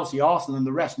City, Chelsea, Arsenal, and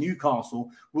the rest,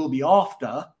 Newcastle, will be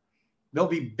after, there'll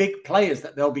be big players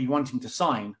that they'll be wanting to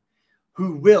sign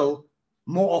who will,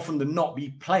 more often than not, be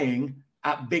playing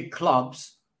at big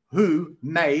clubs who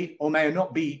may or may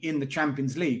not be in the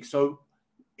Champions League. So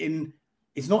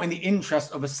it's not in the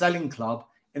interest of a selling club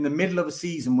in the middle of a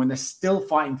season when they're still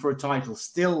fighting for a title,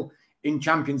 still in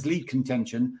Champions League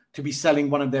contention, to be selling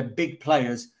one of their big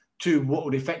players to what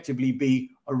would effectively be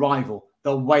a rival.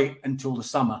 They'll wait until the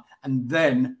summer, and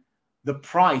then the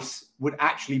price would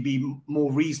actually be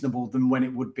more reasonable than when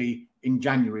it would be in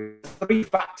January. 3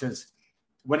 factors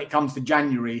when it comes to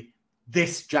January,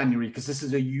 because this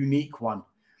is a unique one.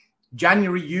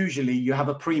 January, usually you have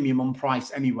a premium on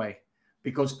price anyway,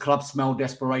 because clubs smell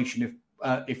desperation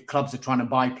if clubs are trying to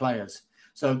buy players.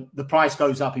 So the price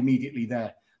goes up immediately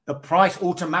there. The price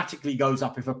automatically goes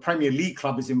up if a Premier League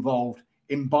club is involved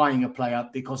in buying a player,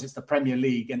 because it's the Premier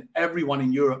League, and everyone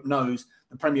in Europe knows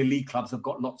the Premier League clubs have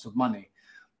got lots of money.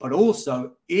 But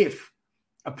also, if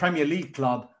a Premier League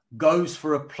club goes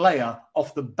for a player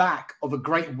off the back of a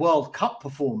great World Cup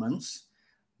performance,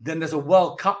 then there's a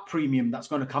World Cup premium that's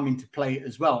going to come into play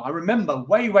as well. I remember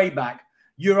way back,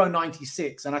 Euro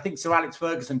 96, and I think Sir Alex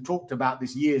Ferguson talked about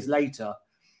this years later.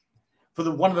 For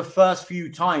one of the first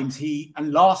few times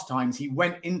last times he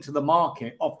went into the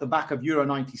market off the back of Euro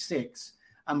 96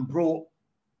 and brought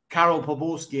Karol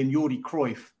Poborski and Jordi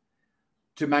Cruyff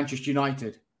to Manchester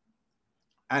United.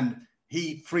 And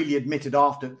he freely admitted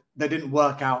after they didn't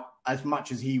work out as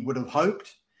much as he would have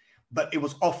hoped, but it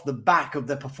was off the back of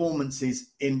their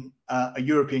performances in a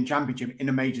European Championship in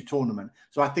a major tournament.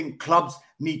 So I think clubs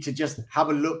need to just have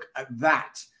a look at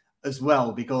that as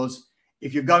well, because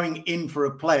if you're going in for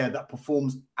a player that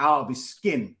performs out of his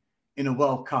skin in a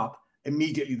World Cup,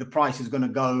 immediately the price is going to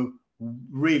go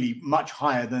really much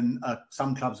higher than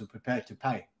some clubs are prepared to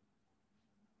pay.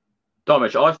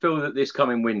 Dharmesh, I feel that this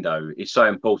coming window is so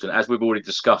important, as we've already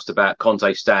discussed about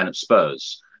Conte's stand at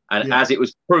Spurs. And as it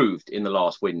was proved in the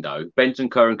last window,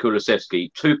 Bentancur and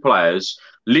Kulusevski, 2 players,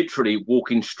 literally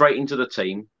walking straight into the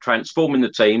team, transforming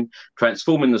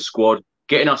the squad,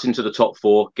 getting us into the top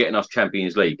 4, getting us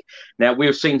Champions League. Now, we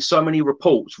have seen so many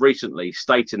reports recently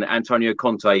stating that Antonio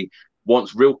Conte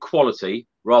wants real quality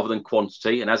rather than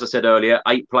quantity. And as I said earlier,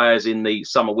 8 players in the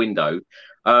summer window.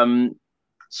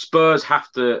 Spurs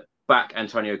have to back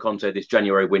Antonio Conte this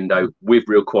January window with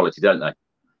real quality, don't they?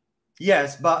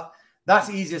 Yes, but that's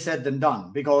easier said than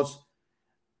done, because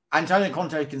Antonio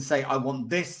Conte can say, I want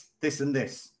this, this, and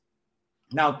this.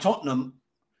 Now, Tottenham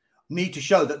need to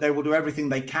show that they will do everything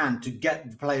they can to get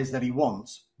the players that he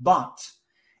wants, but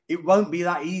it won't be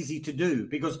that easy to do,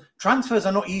 because transfers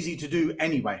are not easy to do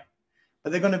anyway,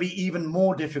 but they're going to be even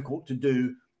more difficult to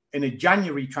do in a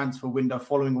January transfer window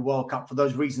following a World Cup for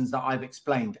those reasons that I've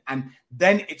explained. And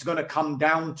then it's going to come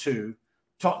down to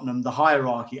Tottenham, the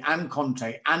hierarchy, and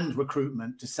Conte and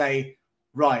recruitment to say,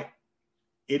 right,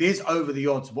 it is over the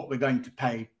odds what we're going to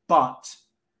pay, but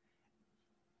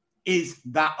is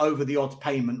that over the odds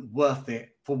payment worth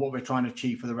it for what we're trying to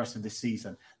achieve for the rest of this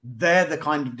season? They're the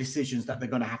kind of decisions that they're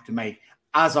going to have to make,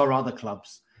 as are other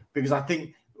clubs. Because I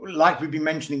think, like we've been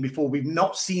mentioning before, we've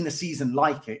not seen a season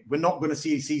like it. We're not going to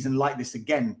see a season like this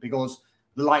again, because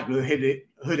the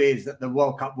likelihood is that the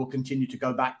World Cup will continue to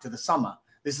go back to the summer.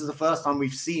 This is the first time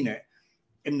we've seen it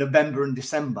in November and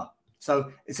December.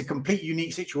 So it's a complete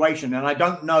unique situation. And I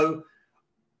don't know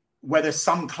whether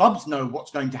some clubs know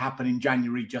what's going to happen in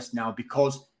January just now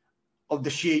because of the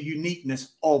sheer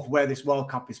uniqueness of where this World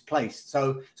Cup is placed.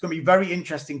 So it's going to be very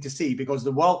interesting to see, because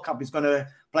the World Cup is going to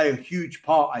play a huge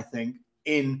part, I think,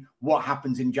 in what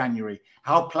happens in January,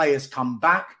 how players come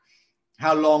back,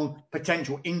 how long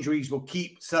potential injuries will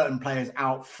keep certain players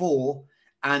out for,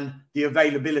 and the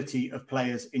availability of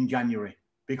players in January,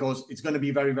 because it's going to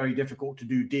be very, very difficult to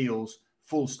do deals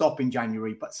full stop in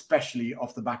January, but especially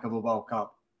off the back of a World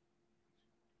Cup.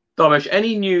 Dharmesh,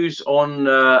 any news on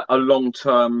a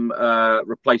long-term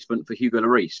replacement for Hugo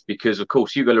Lloris? Because, of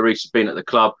course, Hugo Lloris has been at the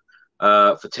club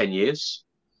for 10 years.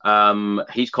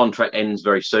 His contract ends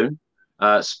very soon.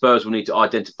 Spurs will need to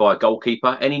identify a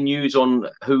goalkeeper. Any news on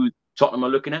who Tottenham are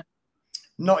looking at?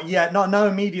 Not yet. No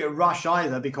immediate rush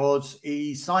either, because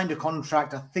he signed a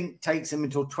contract, I think takes him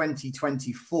until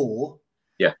 2024.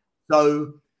 Yeah.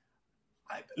 So,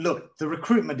 look, the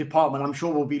recruitment department, I'm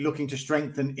sure, will be looking to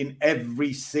strengthen in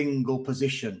every single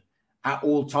position at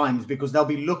all times, because they'll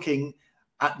be looking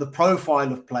at the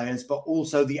profile of players, but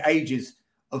also the ages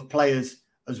of players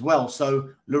as well.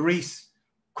 So Lloris,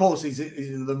 of course, is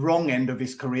the wrong end of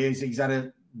his career. He's had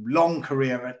a long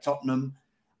career at Tottenham.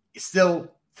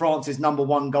 Still France's number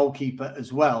one goalkeeper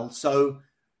as well. So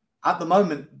at the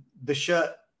moment, the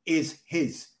shirt is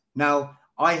his. Now,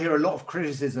 I hear a lot of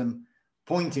criticism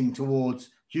pointing towards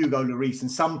Hugo Lloris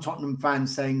and some Tottenham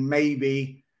fans saying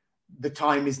maybe the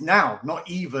time is now, not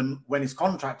even when his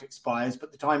contract expires,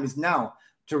 but the time is now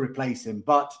to replace him.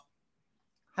 But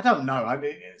I don't know. I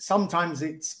mean, sometimes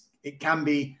it can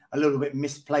be a little bit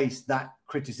misplaced, that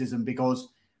criticism, because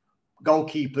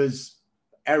goalkeepers'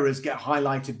 errors get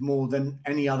highlighted more than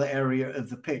any other area of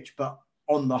the pitch. But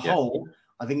on the whole,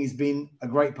 I think he's been a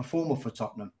great performer for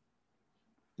Tottenham.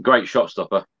 Great shot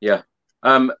stopper, yeah.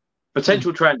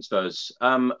 Potential transfers.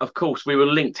 Of course, we were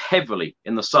linked heavily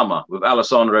in the summer with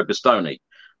Alessandro Bastoni.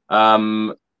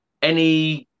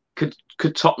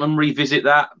 Could Tottenham revisit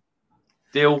that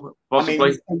deal,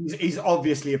 possibly? I mean, he's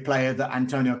obviously a player that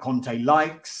Antonio Conte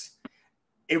likes.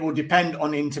 It will depend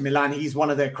on Inter Milan. He's one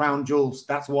of their crown jewels.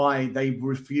 That's why they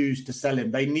refused to sell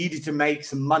him. They needed to make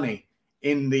some money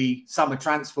in the summer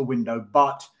transfer window,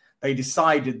 but they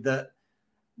decided that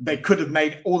they could have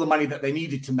made all the money that they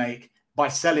needed to make by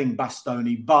selling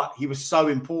Bastoni, but he was so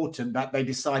important that they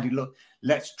decided, look,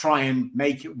 let's try and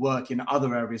make it work in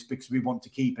other areas because we want to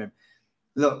keep him.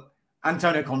 Look,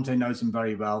 Antonio Conte knows him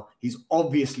very well. He's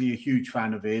obviously a huge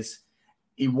fan of his.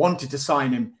 He wanted to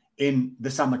sign him in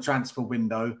the summer transfer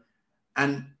window,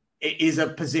 and it is a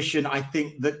position I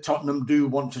think that Tottenham do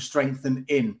want to strengthen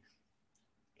in.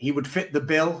 He would fit the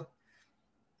bill.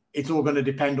 It's all going to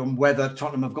depend on whether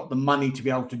Tottenham have got the money to be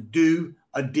able to do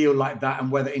a deal like that and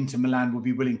whether Inter Milan will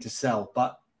be willing to sell.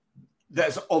 But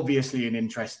there's obviously an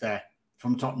interest there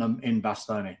from Tottenham in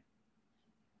Bastoni.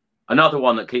 Another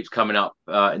one that keeps coming up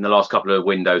in the last couple of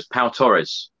windows, Pau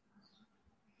Torres.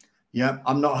 Yeah,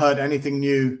 I've not heard anything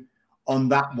new on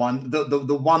that one.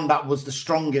 The one that was the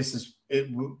strongest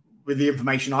with the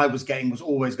information I was getting was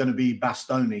always going to be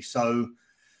Bastoni. So,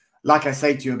 like I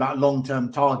say to you about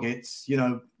long-term targets,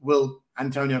 will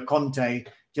Antonio Conte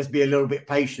just be a little bit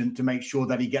patient to make sure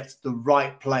that he gets the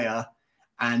right player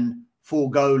and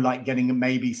forego like getting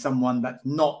maybe someone that's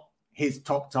not his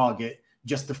top target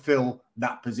just to fill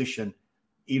that position.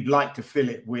 He'd like to fill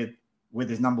it with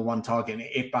his number one target. And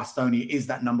if Bastoni is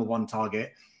that number one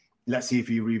target, let's see if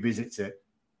he revisits it.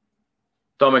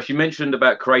 Dharmesh, you mentioned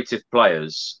about creative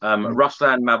players.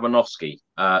 Ruslan Mavronovsky,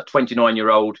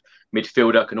 29-year-old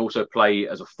midfielder, can also play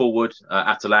as a forward.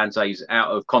 Atalanta, he's out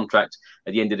of contract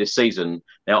at the end of this season.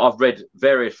 Now, I've read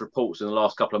various reports in the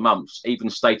last couple of months,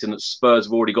 even stating that Spurs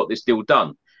have already got this deal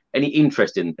done. Any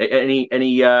interest in any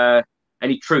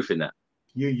truth in that?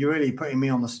 You're really putting me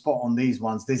on the spot on these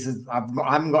ones. I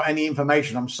haven't got any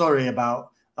information. I'm sorry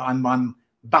about that. I'm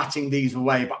batting these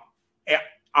away, but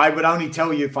I would only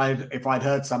tell you if I'd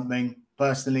heard something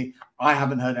personally. I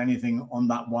haven't heard anything on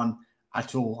that one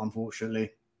at all,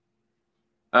 unfortunately.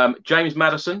 James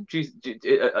Maddison,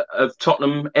 have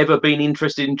Tottenham ever been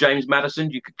interested in James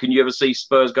Maddison? Can you ever see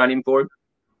Spurs going in for him?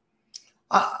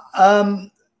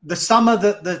 The summer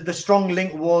the strong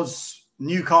link was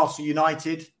Newcastle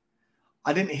United.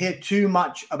 I didn't hear too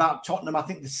much about Tottenham. I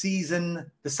think the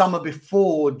summer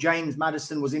before, James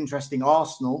Maddison was interesting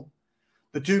Arsenal.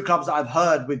 The two clubs that I've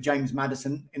heard with James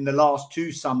Maddison in the last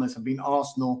two summers have been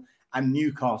Arsenal and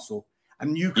Newcastle.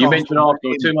 And Newcastle, you mentioned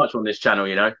Arsenal too much on this channel,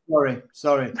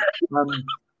 Sorry.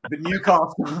 But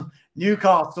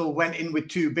Newcastle went in with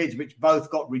two bids, which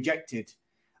both got rejected.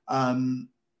 And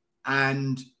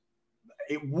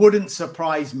it wouldn't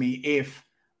surprise me if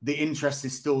the interest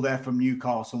is still there from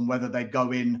Newcastle and whether they'd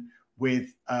go in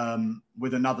with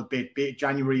another bid, be it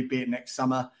January, be it next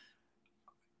summer.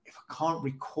 If I can't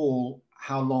recall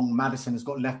how long Maddison has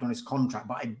got left on his contract,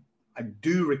 but I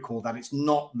do recall that it's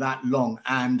not that long,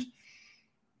 and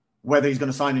whether he's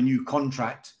going to sign a new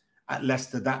contract at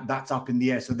Leicester, that's up in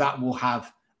the air. So that will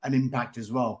have an impact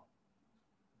as well.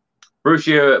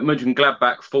 Borussia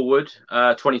Mönchengladbach forward,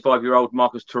 25-year-old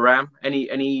Marcus Thuram.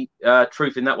 Any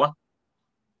truth in that one?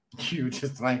 You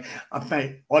just throwing,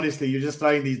 mate, honestly, you're just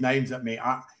throwing these names at me.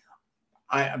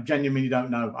 I genuinely don't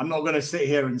know. I'm not going to sit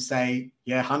here and say,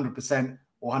 100%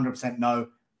 or 100% no.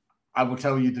 I will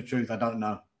tell you the truth. I don't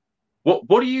know. What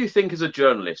do you think as a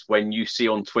journalist when you see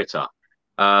on Twitter,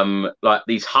 like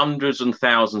these hundreds and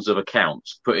thousands of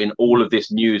accounts putting all of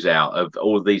this news out of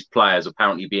all of these players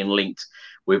apparently being linked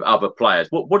with other players?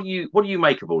 What do you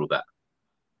make of all of that?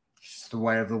 It's the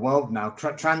way of the world now.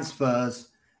 Transfers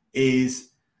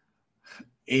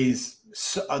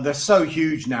they're so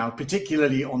huge now,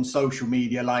 particularly on social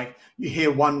media. Like you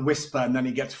hear one whisper and then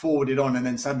it gets forwarded on and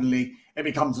then suddenly it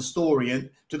becomes a story, and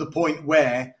to the point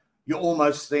where you're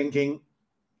almost thinking,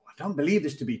 I don't believe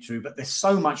this to be true, but there's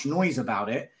so much noise about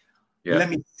it. Yeah. Let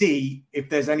me see if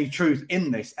there's any truth in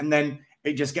this. And then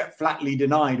it just get flatly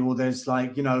denied, or there's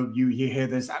like, you hear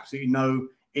there's absolutely no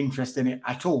interest in it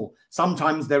at all.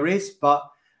 Sometimes there is, but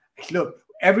look,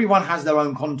 everyone has their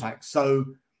own contacts. So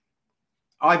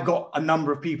I've got a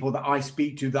number of people that I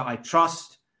speak to that I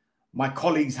trust. My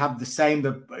colleagues have the same,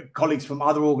 the colleagues from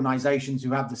other organizations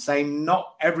who have the same.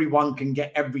 Not everyone can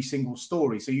get every single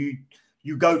story. So you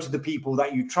go to the people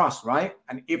that you trust, right?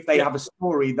 And if they have a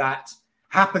story that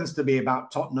happens to be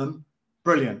about Tottenham,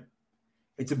 brilliant.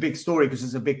 It's a big story because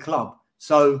it's a big club.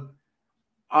 So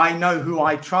I know who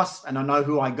I trust and I know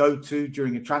who I go to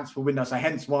during a transfer window. So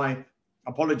hence why,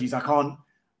 apologies, I can't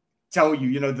tell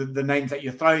you, the names that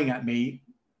you're throwing at me.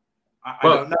 I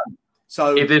don't know.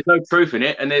 So if there's no truth in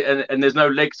it and there's no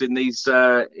legs in these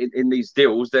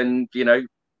deals, then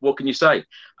what can you say?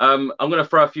 I'm going to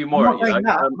throw a few more. I'm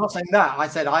not saying that. I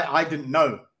said I didn't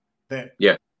know that.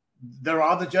 Yeah, there are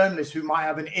other journalists who might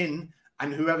have an in,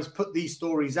 and whoever's put these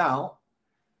stories out.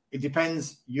 It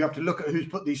depends. You have to look at who's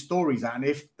put these stories out, and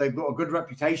if they've got a good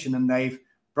reputation and they've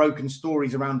broken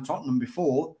stories around Tottenham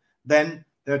before, then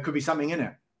there could be something in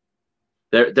it.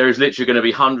 There is literally going to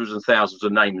be hundreds and thousands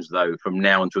of names, though, from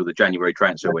now until the January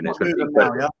transfer window.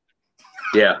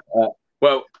 Yeah.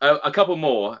 Well, a couple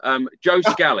more. Joe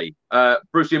Scally, Borussia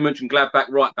Mönchengladbach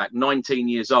right back, 19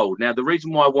 years old. Now, the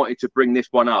reason why I wanted to bring this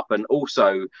one up, and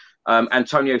also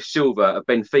Antonio Silva of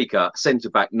Benfica, centre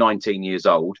back, 19 years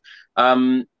old.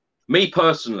 Me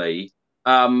personally,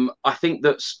 I think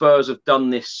that Spurs have done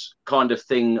this kind of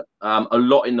thing a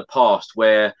lot in the past,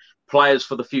 where players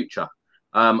for the future.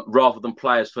 Rather than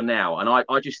players for now. And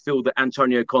I just feel that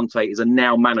Antonio Conte is a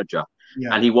now manager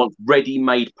and he wants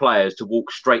ready-made players to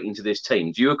walk straight into this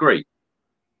team. Do you agree?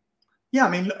 Yeah, I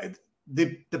mean,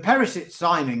 the Perisic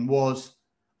signing was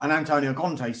an Antonio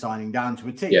Conte signing down to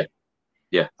a T.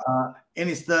 Yeah. In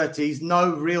his 30s,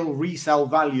 no real resale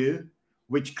value,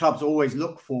 which clubs always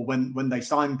look for when they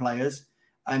sign players.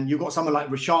 And you've got someone like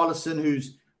Richarlison,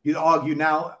 who's, you'd argue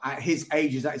now at his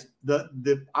age is at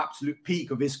the absolute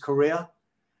peak of his career.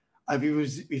 If he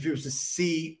was to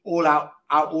see out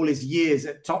all his years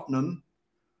at Tottenham,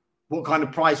 what kind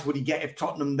of price would he get if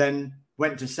Tottenham then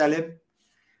went to sell him?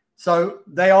 So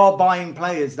they are buying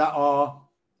players that are,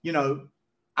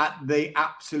 at the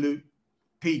absolute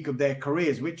peak of their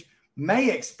careers, which may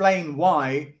explain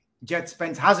why Jed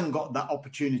Spence hasn't got that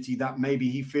opportunity that maybe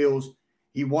he feels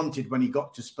he wanted when he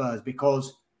got to Spurs,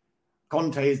 because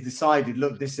Conte has decided,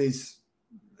 look, this is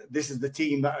the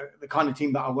team, the kind of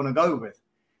team that I want to go with.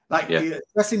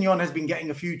 Sessegnon has been getting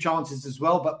a few chances as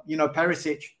well, but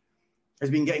Perisic has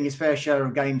been getting his fair share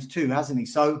of games too, hasn't he?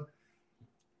 So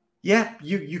yeah,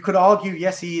 you could argue,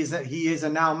 yes, he is a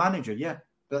now manager. Yeah,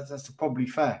 that's probably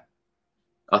fair.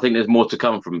 I think there's more to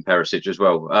come from Perisic as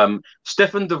well.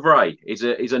 Stefan de Vrij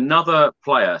is another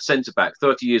player, centre back,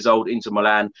 30 years old, Inter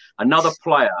Milan. Another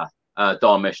player,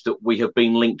 Dharmesh, that we have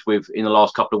been linked with in the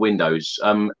last couple of windows.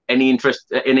 Any interest?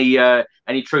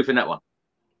 Any truth in that one?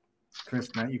 Chris,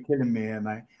 mate, you're killing me here,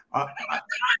 mate.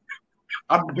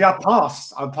 I'll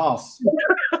pass.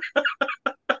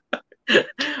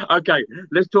 Okay,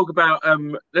 let's talk about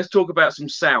some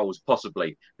sales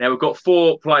possibly. Now we've got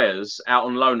 4 players out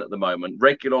on loan at the moment: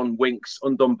 Reguilon, Winks,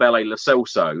 Ndombele, Lo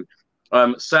Celso.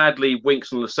 Sadly,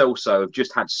 Winks and Lo Celso have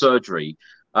just had surgery.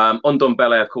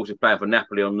 Ndombele, of course, is playing for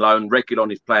Napoli on loan.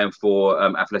 Reguilon is playing for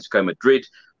Atletico Madrid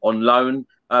on loan.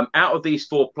 Out of these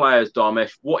 4 players,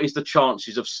 Dharmesh, what is the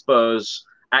chances of Spurs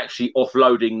actually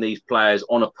offloading these players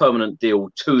on a permanent deal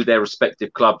to their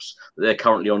respective clubs that they're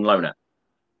currently on loan at?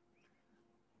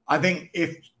 I think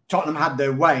if Tottenham had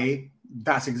their way,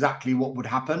 that's exactly what would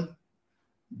happen.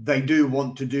 They do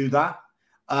want to do that.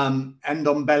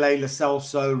 Ndombele, Lo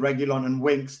Celso, Reguilon and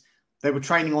Winks, they were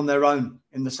training on their own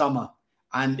in the summer.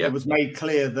 And it was made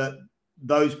clear that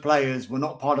those players were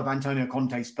not part of Antonio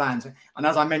Conte's plans. And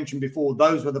as I mentioned before,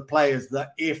 those were the players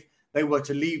that if they were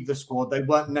to leave the squad, they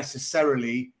weren't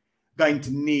necessarily going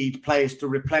to need players to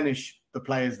replenish the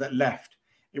players that left.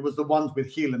 It was the ones with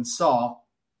Heel and Sarr,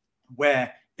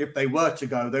 where if they were to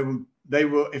go, they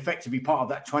were effectively part of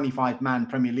that 25-man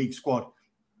Premier League squad.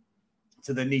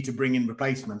 So they need to bring in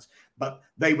replacements. But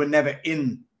they were never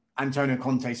in Antonio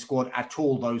Conte's squad at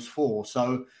all, those 4.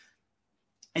 So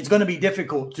it's going to be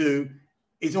difficult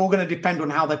it's all going to depend on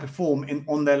how they perform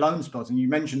on their loan spells. And you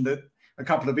mentioned that a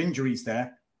couple of injuries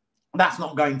there. That's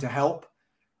not going to help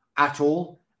at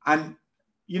all. And,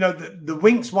 the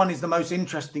Winks one is the most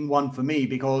interesting one for me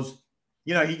because,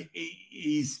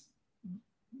 he's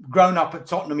grown up at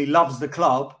Tottenham. He loves the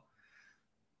club.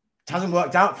 It hasn't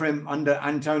worked out for him under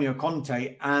Antonio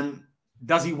Conte. And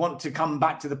does he want to come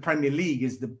back to the Premier League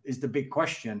is the big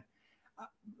question.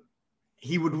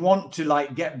 he would want to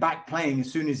get back playing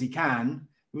as soon as he can.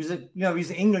 He was he's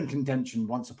an England contention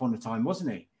once upon a time,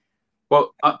 wasn't he?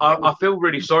 Well, I feel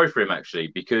really sorry for him actually,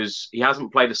 because he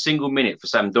hasn't played a single minute for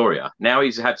Sampdoria. Now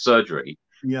he's had surgery.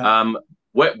 Yeah.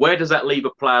 Where does that leave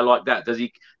a player like that? Does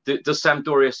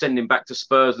Sampdoria send him back to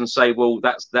Spurs and say, well,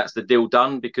 that's the deal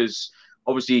done? Because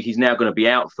obviously he's now going to be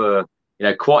out for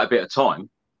quite a bit of time.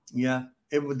 Yeah,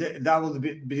 that will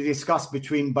be discussed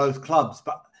between both clubs.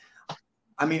 But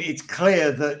I mean, it's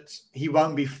clear that he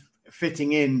won't be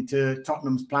fitting into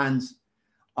Tottenham's plans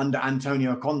under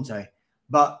Antonio Conte.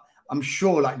 But I'm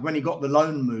sure, when he got the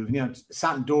loan move,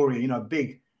 Sampdoria,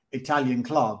 big Italian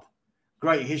club,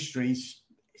 great history. It's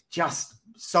just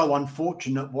so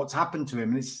unfortunate what's happened to him.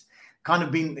 And it's kind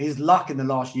of been his luck in the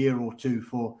last year or two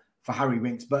for Harry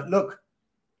Winks. But look,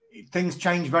 things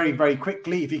change very, very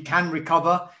quickly. If he can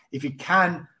recover, if he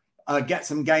can get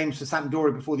some games for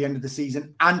Sampdoria before the end of the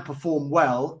season and perform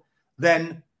well,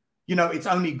 then, it's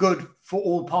only good for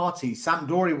all parties.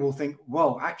 Sampdoria will think,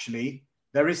 well, actually,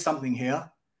 there is something here.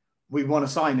 We want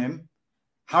to sign him.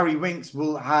 Harry Winks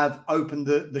will have opened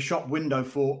the shop window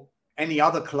for any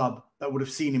other club that would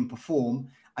have seen him perform.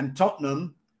 And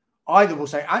Tottenham either will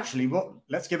say, actually, well,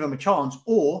 let's give him a chance,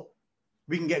 or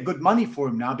we can get good money for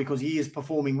him now because he is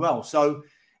performing well. So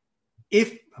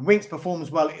if Winks performs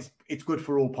well, it's good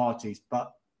for all parties.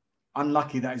 But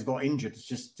unlucky that he's got injured. It's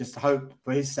just hope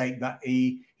for his sake that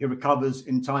he recovers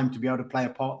in time to be able to play a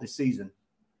part this season.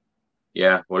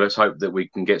 Yeah, well, let's hope that we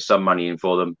can get some money in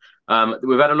for them.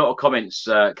 We've had a lot of comments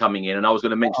coming in, and I was going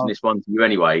to mention this one to you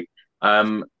anyway.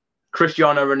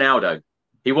 Cristiano Ronaldo.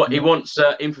 He wants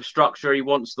infrastructure. He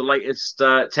wants the latest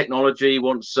technology. He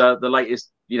wants the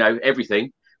latest,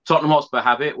 everything. Tottenham Hotspur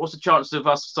have it. What's the chance of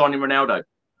us signing Ronaldo?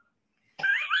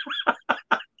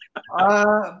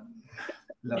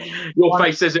 Look, your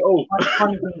face says it all.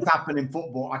 Funny things happen in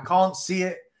football. I can't see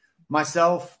it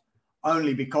myself,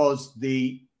 only because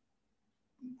the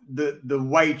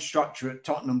wage structure at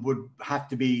Tottenham would have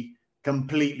to be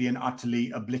completely and utterly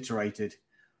obliterated.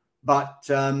 But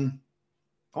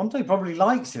Conte probably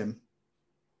likes him.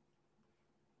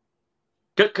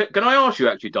 Can I ask you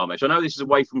actually, Dharmesh? I know this is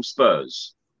away from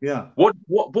Spurs. Yeah. What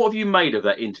have you made of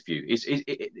that interview?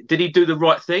 Did he do the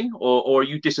right thing, or are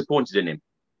you disappointed in him?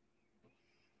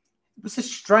 It was a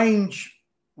strange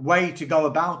way to go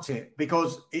about it,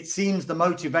 because it seems the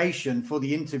motivation for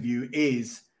the interview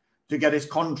is to get his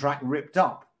contract ripped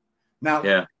up. Now,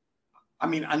 yeah. I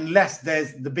mean, unless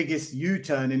there's the biggest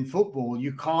U-turn in football,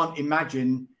 you can't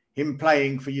imagine him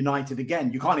playing for United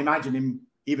again. You can't imagine him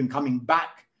even coming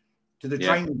back to the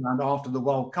training ground after the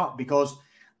World Cup, because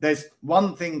there's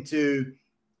one thing to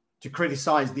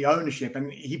criticize the ownership,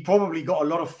 and he probably got a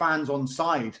lot of fans on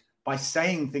side by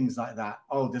saying things like that.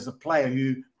 Oh, there's a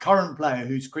current player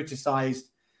who's criticized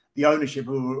the ownership,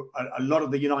 who a lot of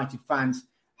the United fans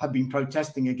have been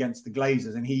protesting against the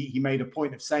Glazers, and he made a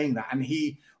point of saying that. And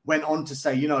he went on to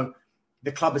say,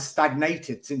 the club has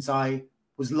stagnated since I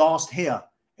was last here.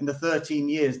 In the 13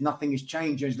 years, nothing has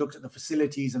changed. He's looked at the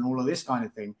facilities and all of this kind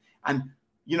of thing. And,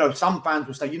 some fans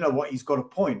will say, he's got a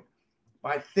point.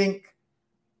 But I think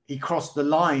he crossed the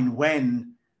line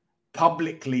when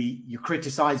publicly you're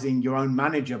criticizing your own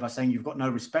manager by saying you've got no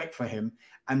respect for him,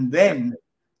 and then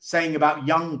saying about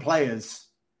young players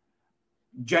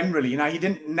generally. He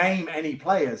didn't name any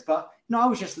players, but I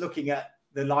was just looking at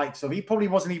the likes of, he probably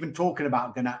wasn't even talking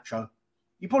about Garnacho.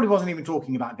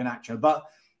 But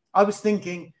I was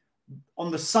thinking, on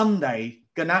the Sunday,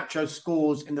 Garnacho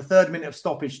scores in the 3rd minute of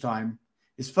stoppage time,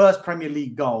 his first Premier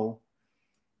League goal.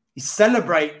 He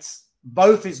celebrates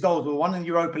both his goals, the one in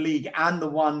Europa League and the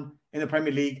one in the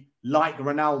Premier League, like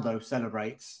Ronaldo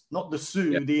celebrates. Not the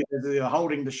suit, the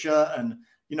holding the shirt and,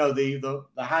 the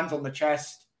hands on the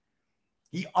chest.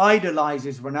 He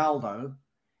idolizes Ronaldo,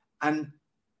 and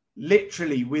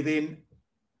literally within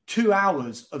 2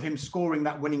 hours of him scoring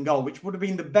that winning goal, which would have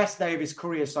been the best day of his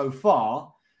career so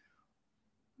far,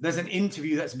 there's an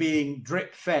interview that's being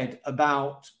drip-fed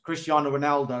about Cristiano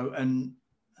Ronaldo and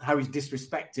how he's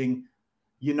disrespecting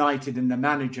United and the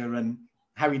manager, and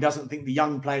how he doesn't think the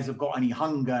young players have got any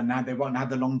hunger and how they won't have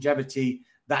the longevity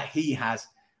that he has.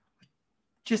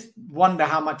 Just wonder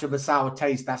how much of a sour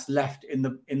taste that's left in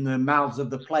the mouths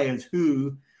of the players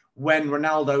who, when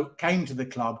Ronaldo came to the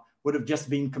club, would have just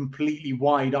been completely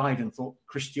wide-eyed and thought,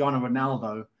 Cristiano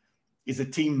Ronaldo is a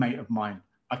teammate of mine.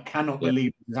 I cannot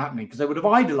believe this is happening, because they would have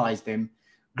idolized him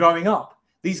growing up.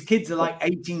 These kids are like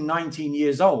 18, 19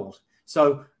 years old.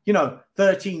 So,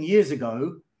 13 years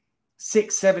ago,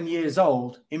 6, 7 years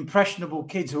old, impressionable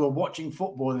kids who are watching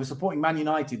football, they're supporting Man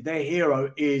United. Their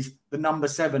hero is the number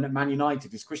 7 at Man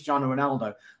United, is Cristiano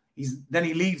Ronaldo. Then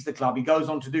he leaves the club. He goes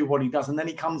on to do what he does, and then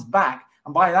he comes back.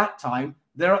 And by that time,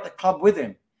 they're at the club with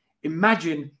him.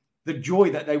 Imagine the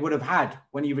joy that they would have had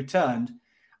when he returned.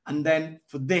 And then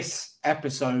for this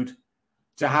episode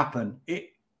to happen, it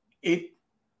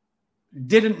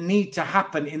didn't need to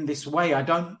happen in this way. I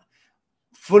don't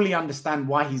fully understand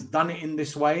why he's done it in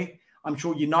this way. I'm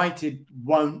sure United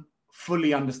won't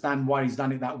fully understand why he's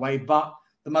done it that way, but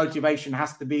the motivation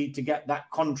has to be to get that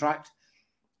contract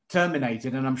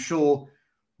terminated. And I'm sure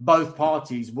both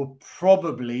parties will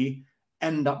probably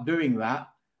end up doing that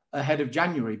ahead of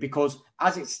January, because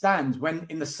as it stands, when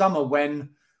in the summer, when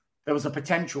there was a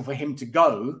potential for him to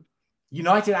go,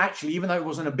 United actually, even though it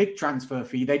wasn't a big transfer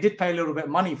fee, they did pay a little bit of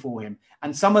money for him.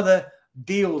 And some of the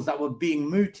deals that were being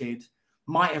mooted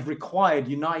might have required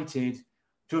United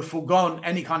to have foregone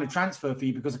any kind of transfer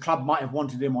fee, because the club might have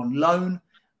wanted him on loan,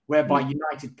 whereby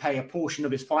United pay a portion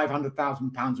of his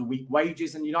 £500,000 a week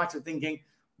wages. And United are thinking,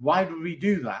 why would we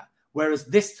do that? Whereas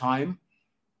this time,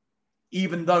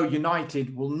 even though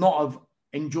United will not have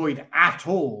enjoyed at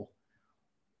all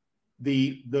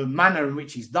the manner in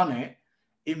which he's done it,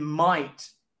 it might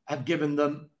have given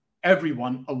them,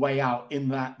 everyone, a way out, in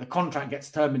that the contract gets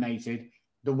terminated,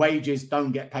 the wages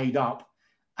don't get paid up,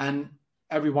 and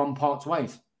everyone parts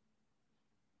ways.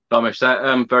 Dharmesh,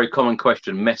 that very common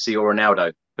question, Messi or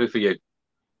Ronaldo? Who for you?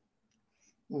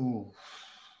 Ooh.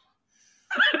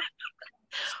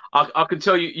 I can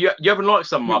tell you haven't liked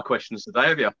some of my questions today,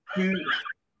 have you?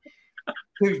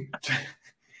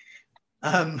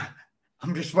 I'm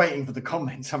just waiting for the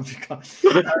comments. I'm just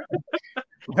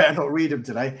better not read them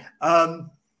today. I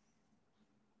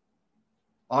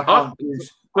can't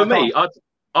choose. For me, I'm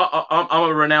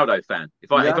a Ronaldo fan.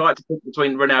 If I had to pick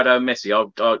between Ronaldo and Messi,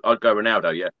 I'd go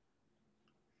Ronaldo. Yeah.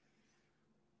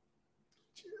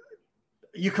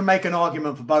 You can make an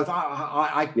argument for both.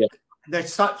 They're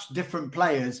such different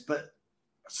players, but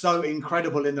so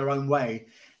incredible in their own way.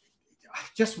 I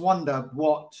just wonder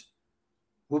what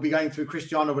will be going through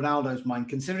Cristiano Ronaldo's mind,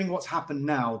 considering what's happened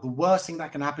now. The worst thing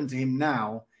that can happen to him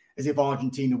now is if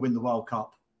Argentina win the World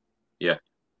Cup. Yeah.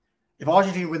 If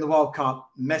Argentina win the World Cup,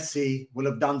 Messi will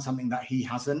have done something that he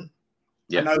hasn't.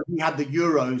 Yeah. I know he had the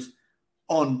Euros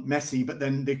on Messi, but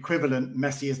then the equivalent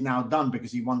Messi is now done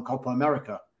because he won Copa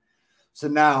America. So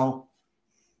now,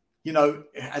 you know,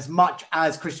 as much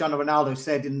as Cristiano Ronaldo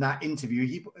said in that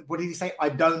interview, what did he say? I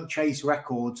don't chase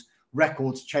records,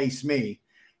 records chase me.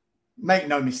 Make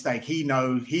no mistake, he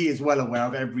is well aware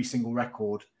of every single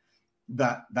record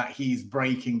that he's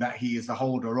breaking, that he is the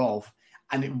holder of.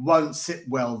 And it won't sit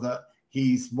well that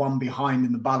he's one behind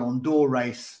in the Ballon d'Or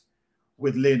race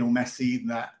with Lionel Messi,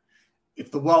 that if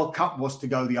the World Cup was to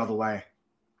go the other way,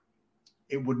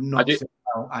 it would not sit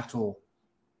well at all.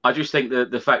 I just think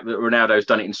that the fact that Ronaldo's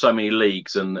done it in so many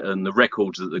leagues and the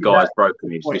records that the guy's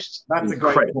broken is just that's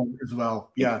incredible. A great point as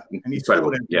well. Yeah. And he's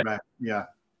scored everywhere. Yeah.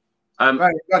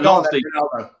 Lastly,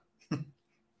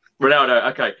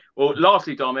 Ronaldo. Okay. Well,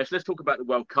 lastly, Dharmesh, let's talk about the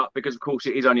World Cup, because, of course,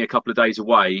 it is only a couple of days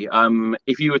away.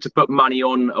 If you were to put money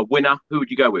on a winner, who would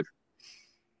you go with?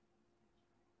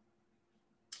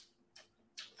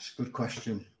 That's a good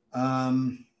question.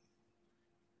 Do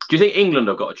you think England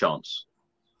have got a chance?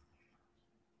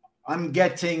 I'm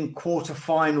getting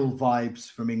quarter-final vibes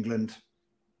from England.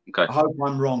 Okay. I hope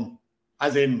I'm wrong,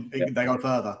 as in they go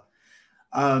further.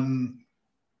 I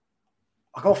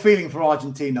got a feeling for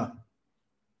Argentina.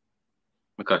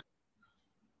 Okay.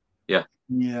 Yeah.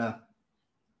 Yeah.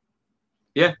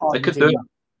 Yeah, Argentina. They could do it.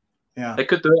 Yeah. They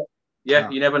could do it. Yeah,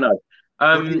 you never know.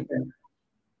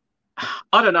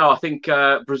 I don't know. I think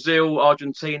Brazil,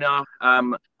 Argentina.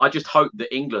 I just hope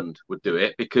that England would do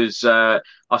it, because I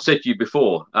said to you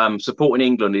before, supporting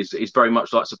England is very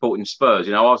much like supporting Spurs.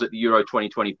 You know, I was at the Euro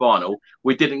 2020 final.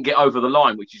 We didn't get over the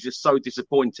line, which is just so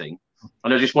disappointing.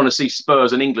 And I just want to see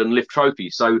Spurs and England lift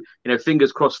trophies. So, you know,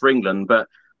 fingers crossed for England. But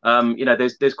you know,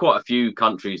 there's quite a few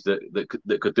countries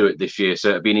that could do it this year. So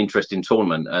it'd be an interesting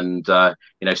tournament. And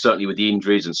you know, certainly with the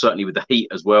injuries and certainly with the heat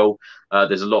as well,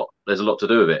 there's a lot to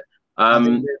do with it. I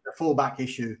think the fullback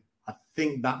issue, I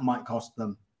think that might cost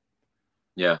them.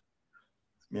 Yeah.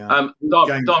 Yeah.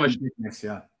 Dharmesh,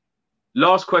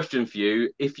 last question for you.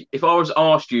 If I was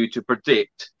asked you to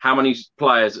predict how many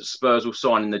players that Spurs will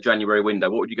sign in the January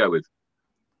window, what would you go with?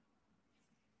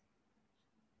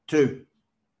 2.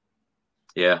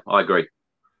 Yeah, I agree.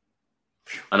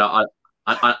 And I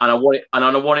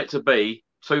want it to be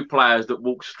 2 players that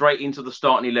walk straight into the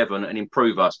starting 11 and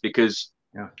improve us, because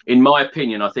in my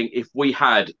opinion, I think if we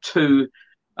had 2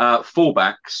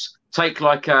 fullbacks, take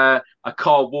like a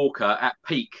Kyle Walker at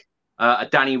peak a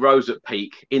Danny Rose at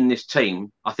peak in this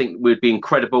team, I think would be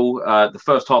incredible. The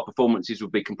first half performances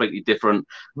would be completely different,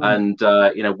 and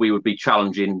we would be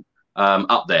challenging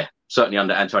up there, certainly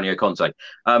under Antonio Conte.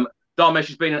 Dharmesh,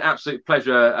 it's been an absolute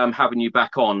pleasure having you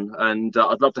back on, and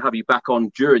I'd love to have you back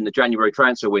on during the January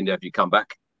transfer window if you come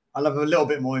back. I'll have a little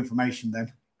bit more information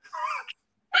then.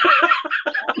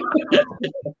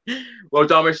 Well,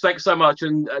 Dharmesh, thanks so much,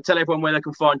 and tell everyone where they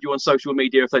can find you on social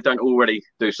media if they don't already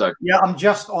do so. Yeah, I'm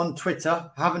just on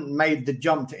Twitter. Haven't made the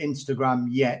jump to Instagram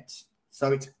yet.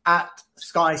 So it's at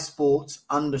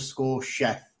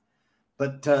SkySports_Sheth.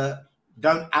 But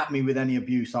don't at me with any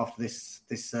abuse after this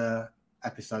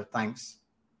episode. Thanks.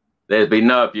 There's been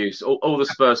no abuse. All the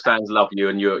Spurs fans love you,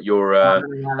 and your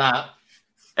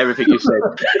everything you said.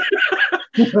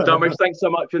 Dharmesh, thanks so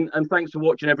much, and thanks for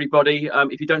watching, everybody.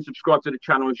 If you don't subscribe to the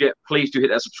channel as yet, please do hit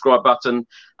that subscribe button.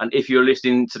 And if you're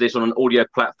listening to this on an audio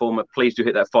platform, please do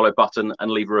hit that follow button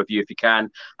and leave a review if you can.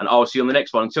 And I'll see you on the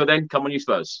next one. Until then, come on, you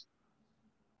Spurs.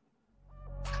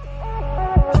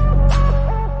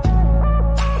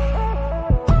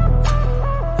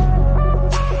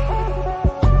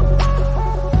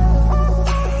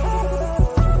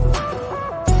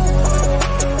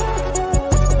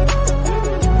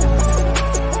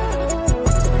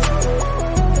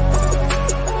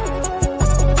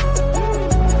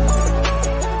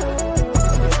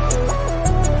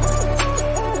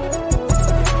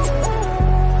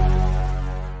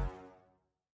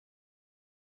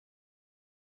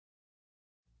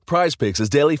 PrizePicks is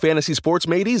daily fantasy sports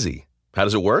made easy. How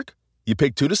does it work? You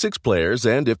pick 2 to 6 players,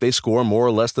 and if they score more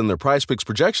or less than their PrizePicks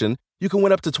projection, you can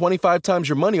win up to 25 times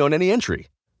your money on any entry.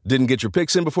 Didn't get your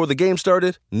picks in before the game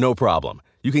started? No problem.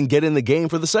 You can get in the game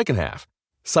for the second half.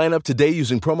 Sign up today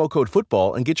using promo code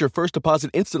FOOTBALL and get your first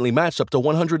deposit instantly matched up to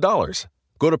 $100.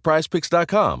 Go to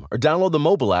PrizePicks.com or download the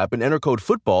mobile app and enter code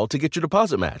FOOTBALL to get your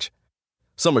deposit match.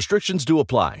 Some restrictions do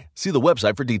apply. See the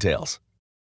website for details.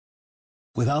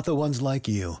 Without the ones like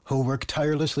you, who work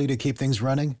tirelessly to keep things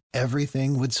running,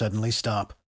 everything would suddenly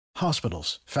stop.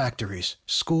 Hospitals, factories,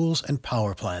 schools, and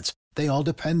power plants, they all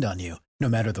depend on you. No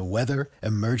matter the weather,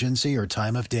 emergency, or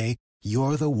time of day,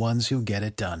 you're the ones who get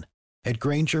it done. At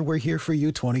Grainger, we're here for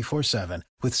you 24/7,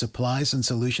 with supplies and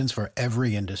solutions for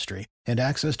every industry, and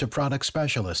access to product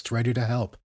specialists ready to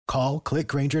help. Call,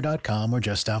 clickgrainger.com, or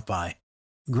just stop by.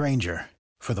 Grainger,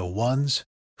 for the ones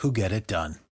who get it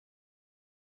done.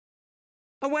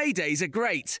 Away days are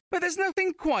great, but there's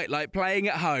nothing quite like playing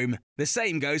at home. The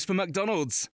same goes for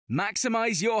McDonald's.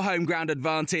 Maximise your home ground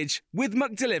advantage with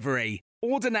McDelivery.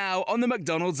 Order now on the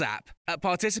McDonald's app. At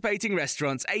participating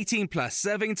restaurants, 18 plus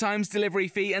serving times, delivery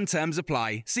fee and terms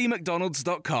apply. See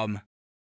mcdonalds.com.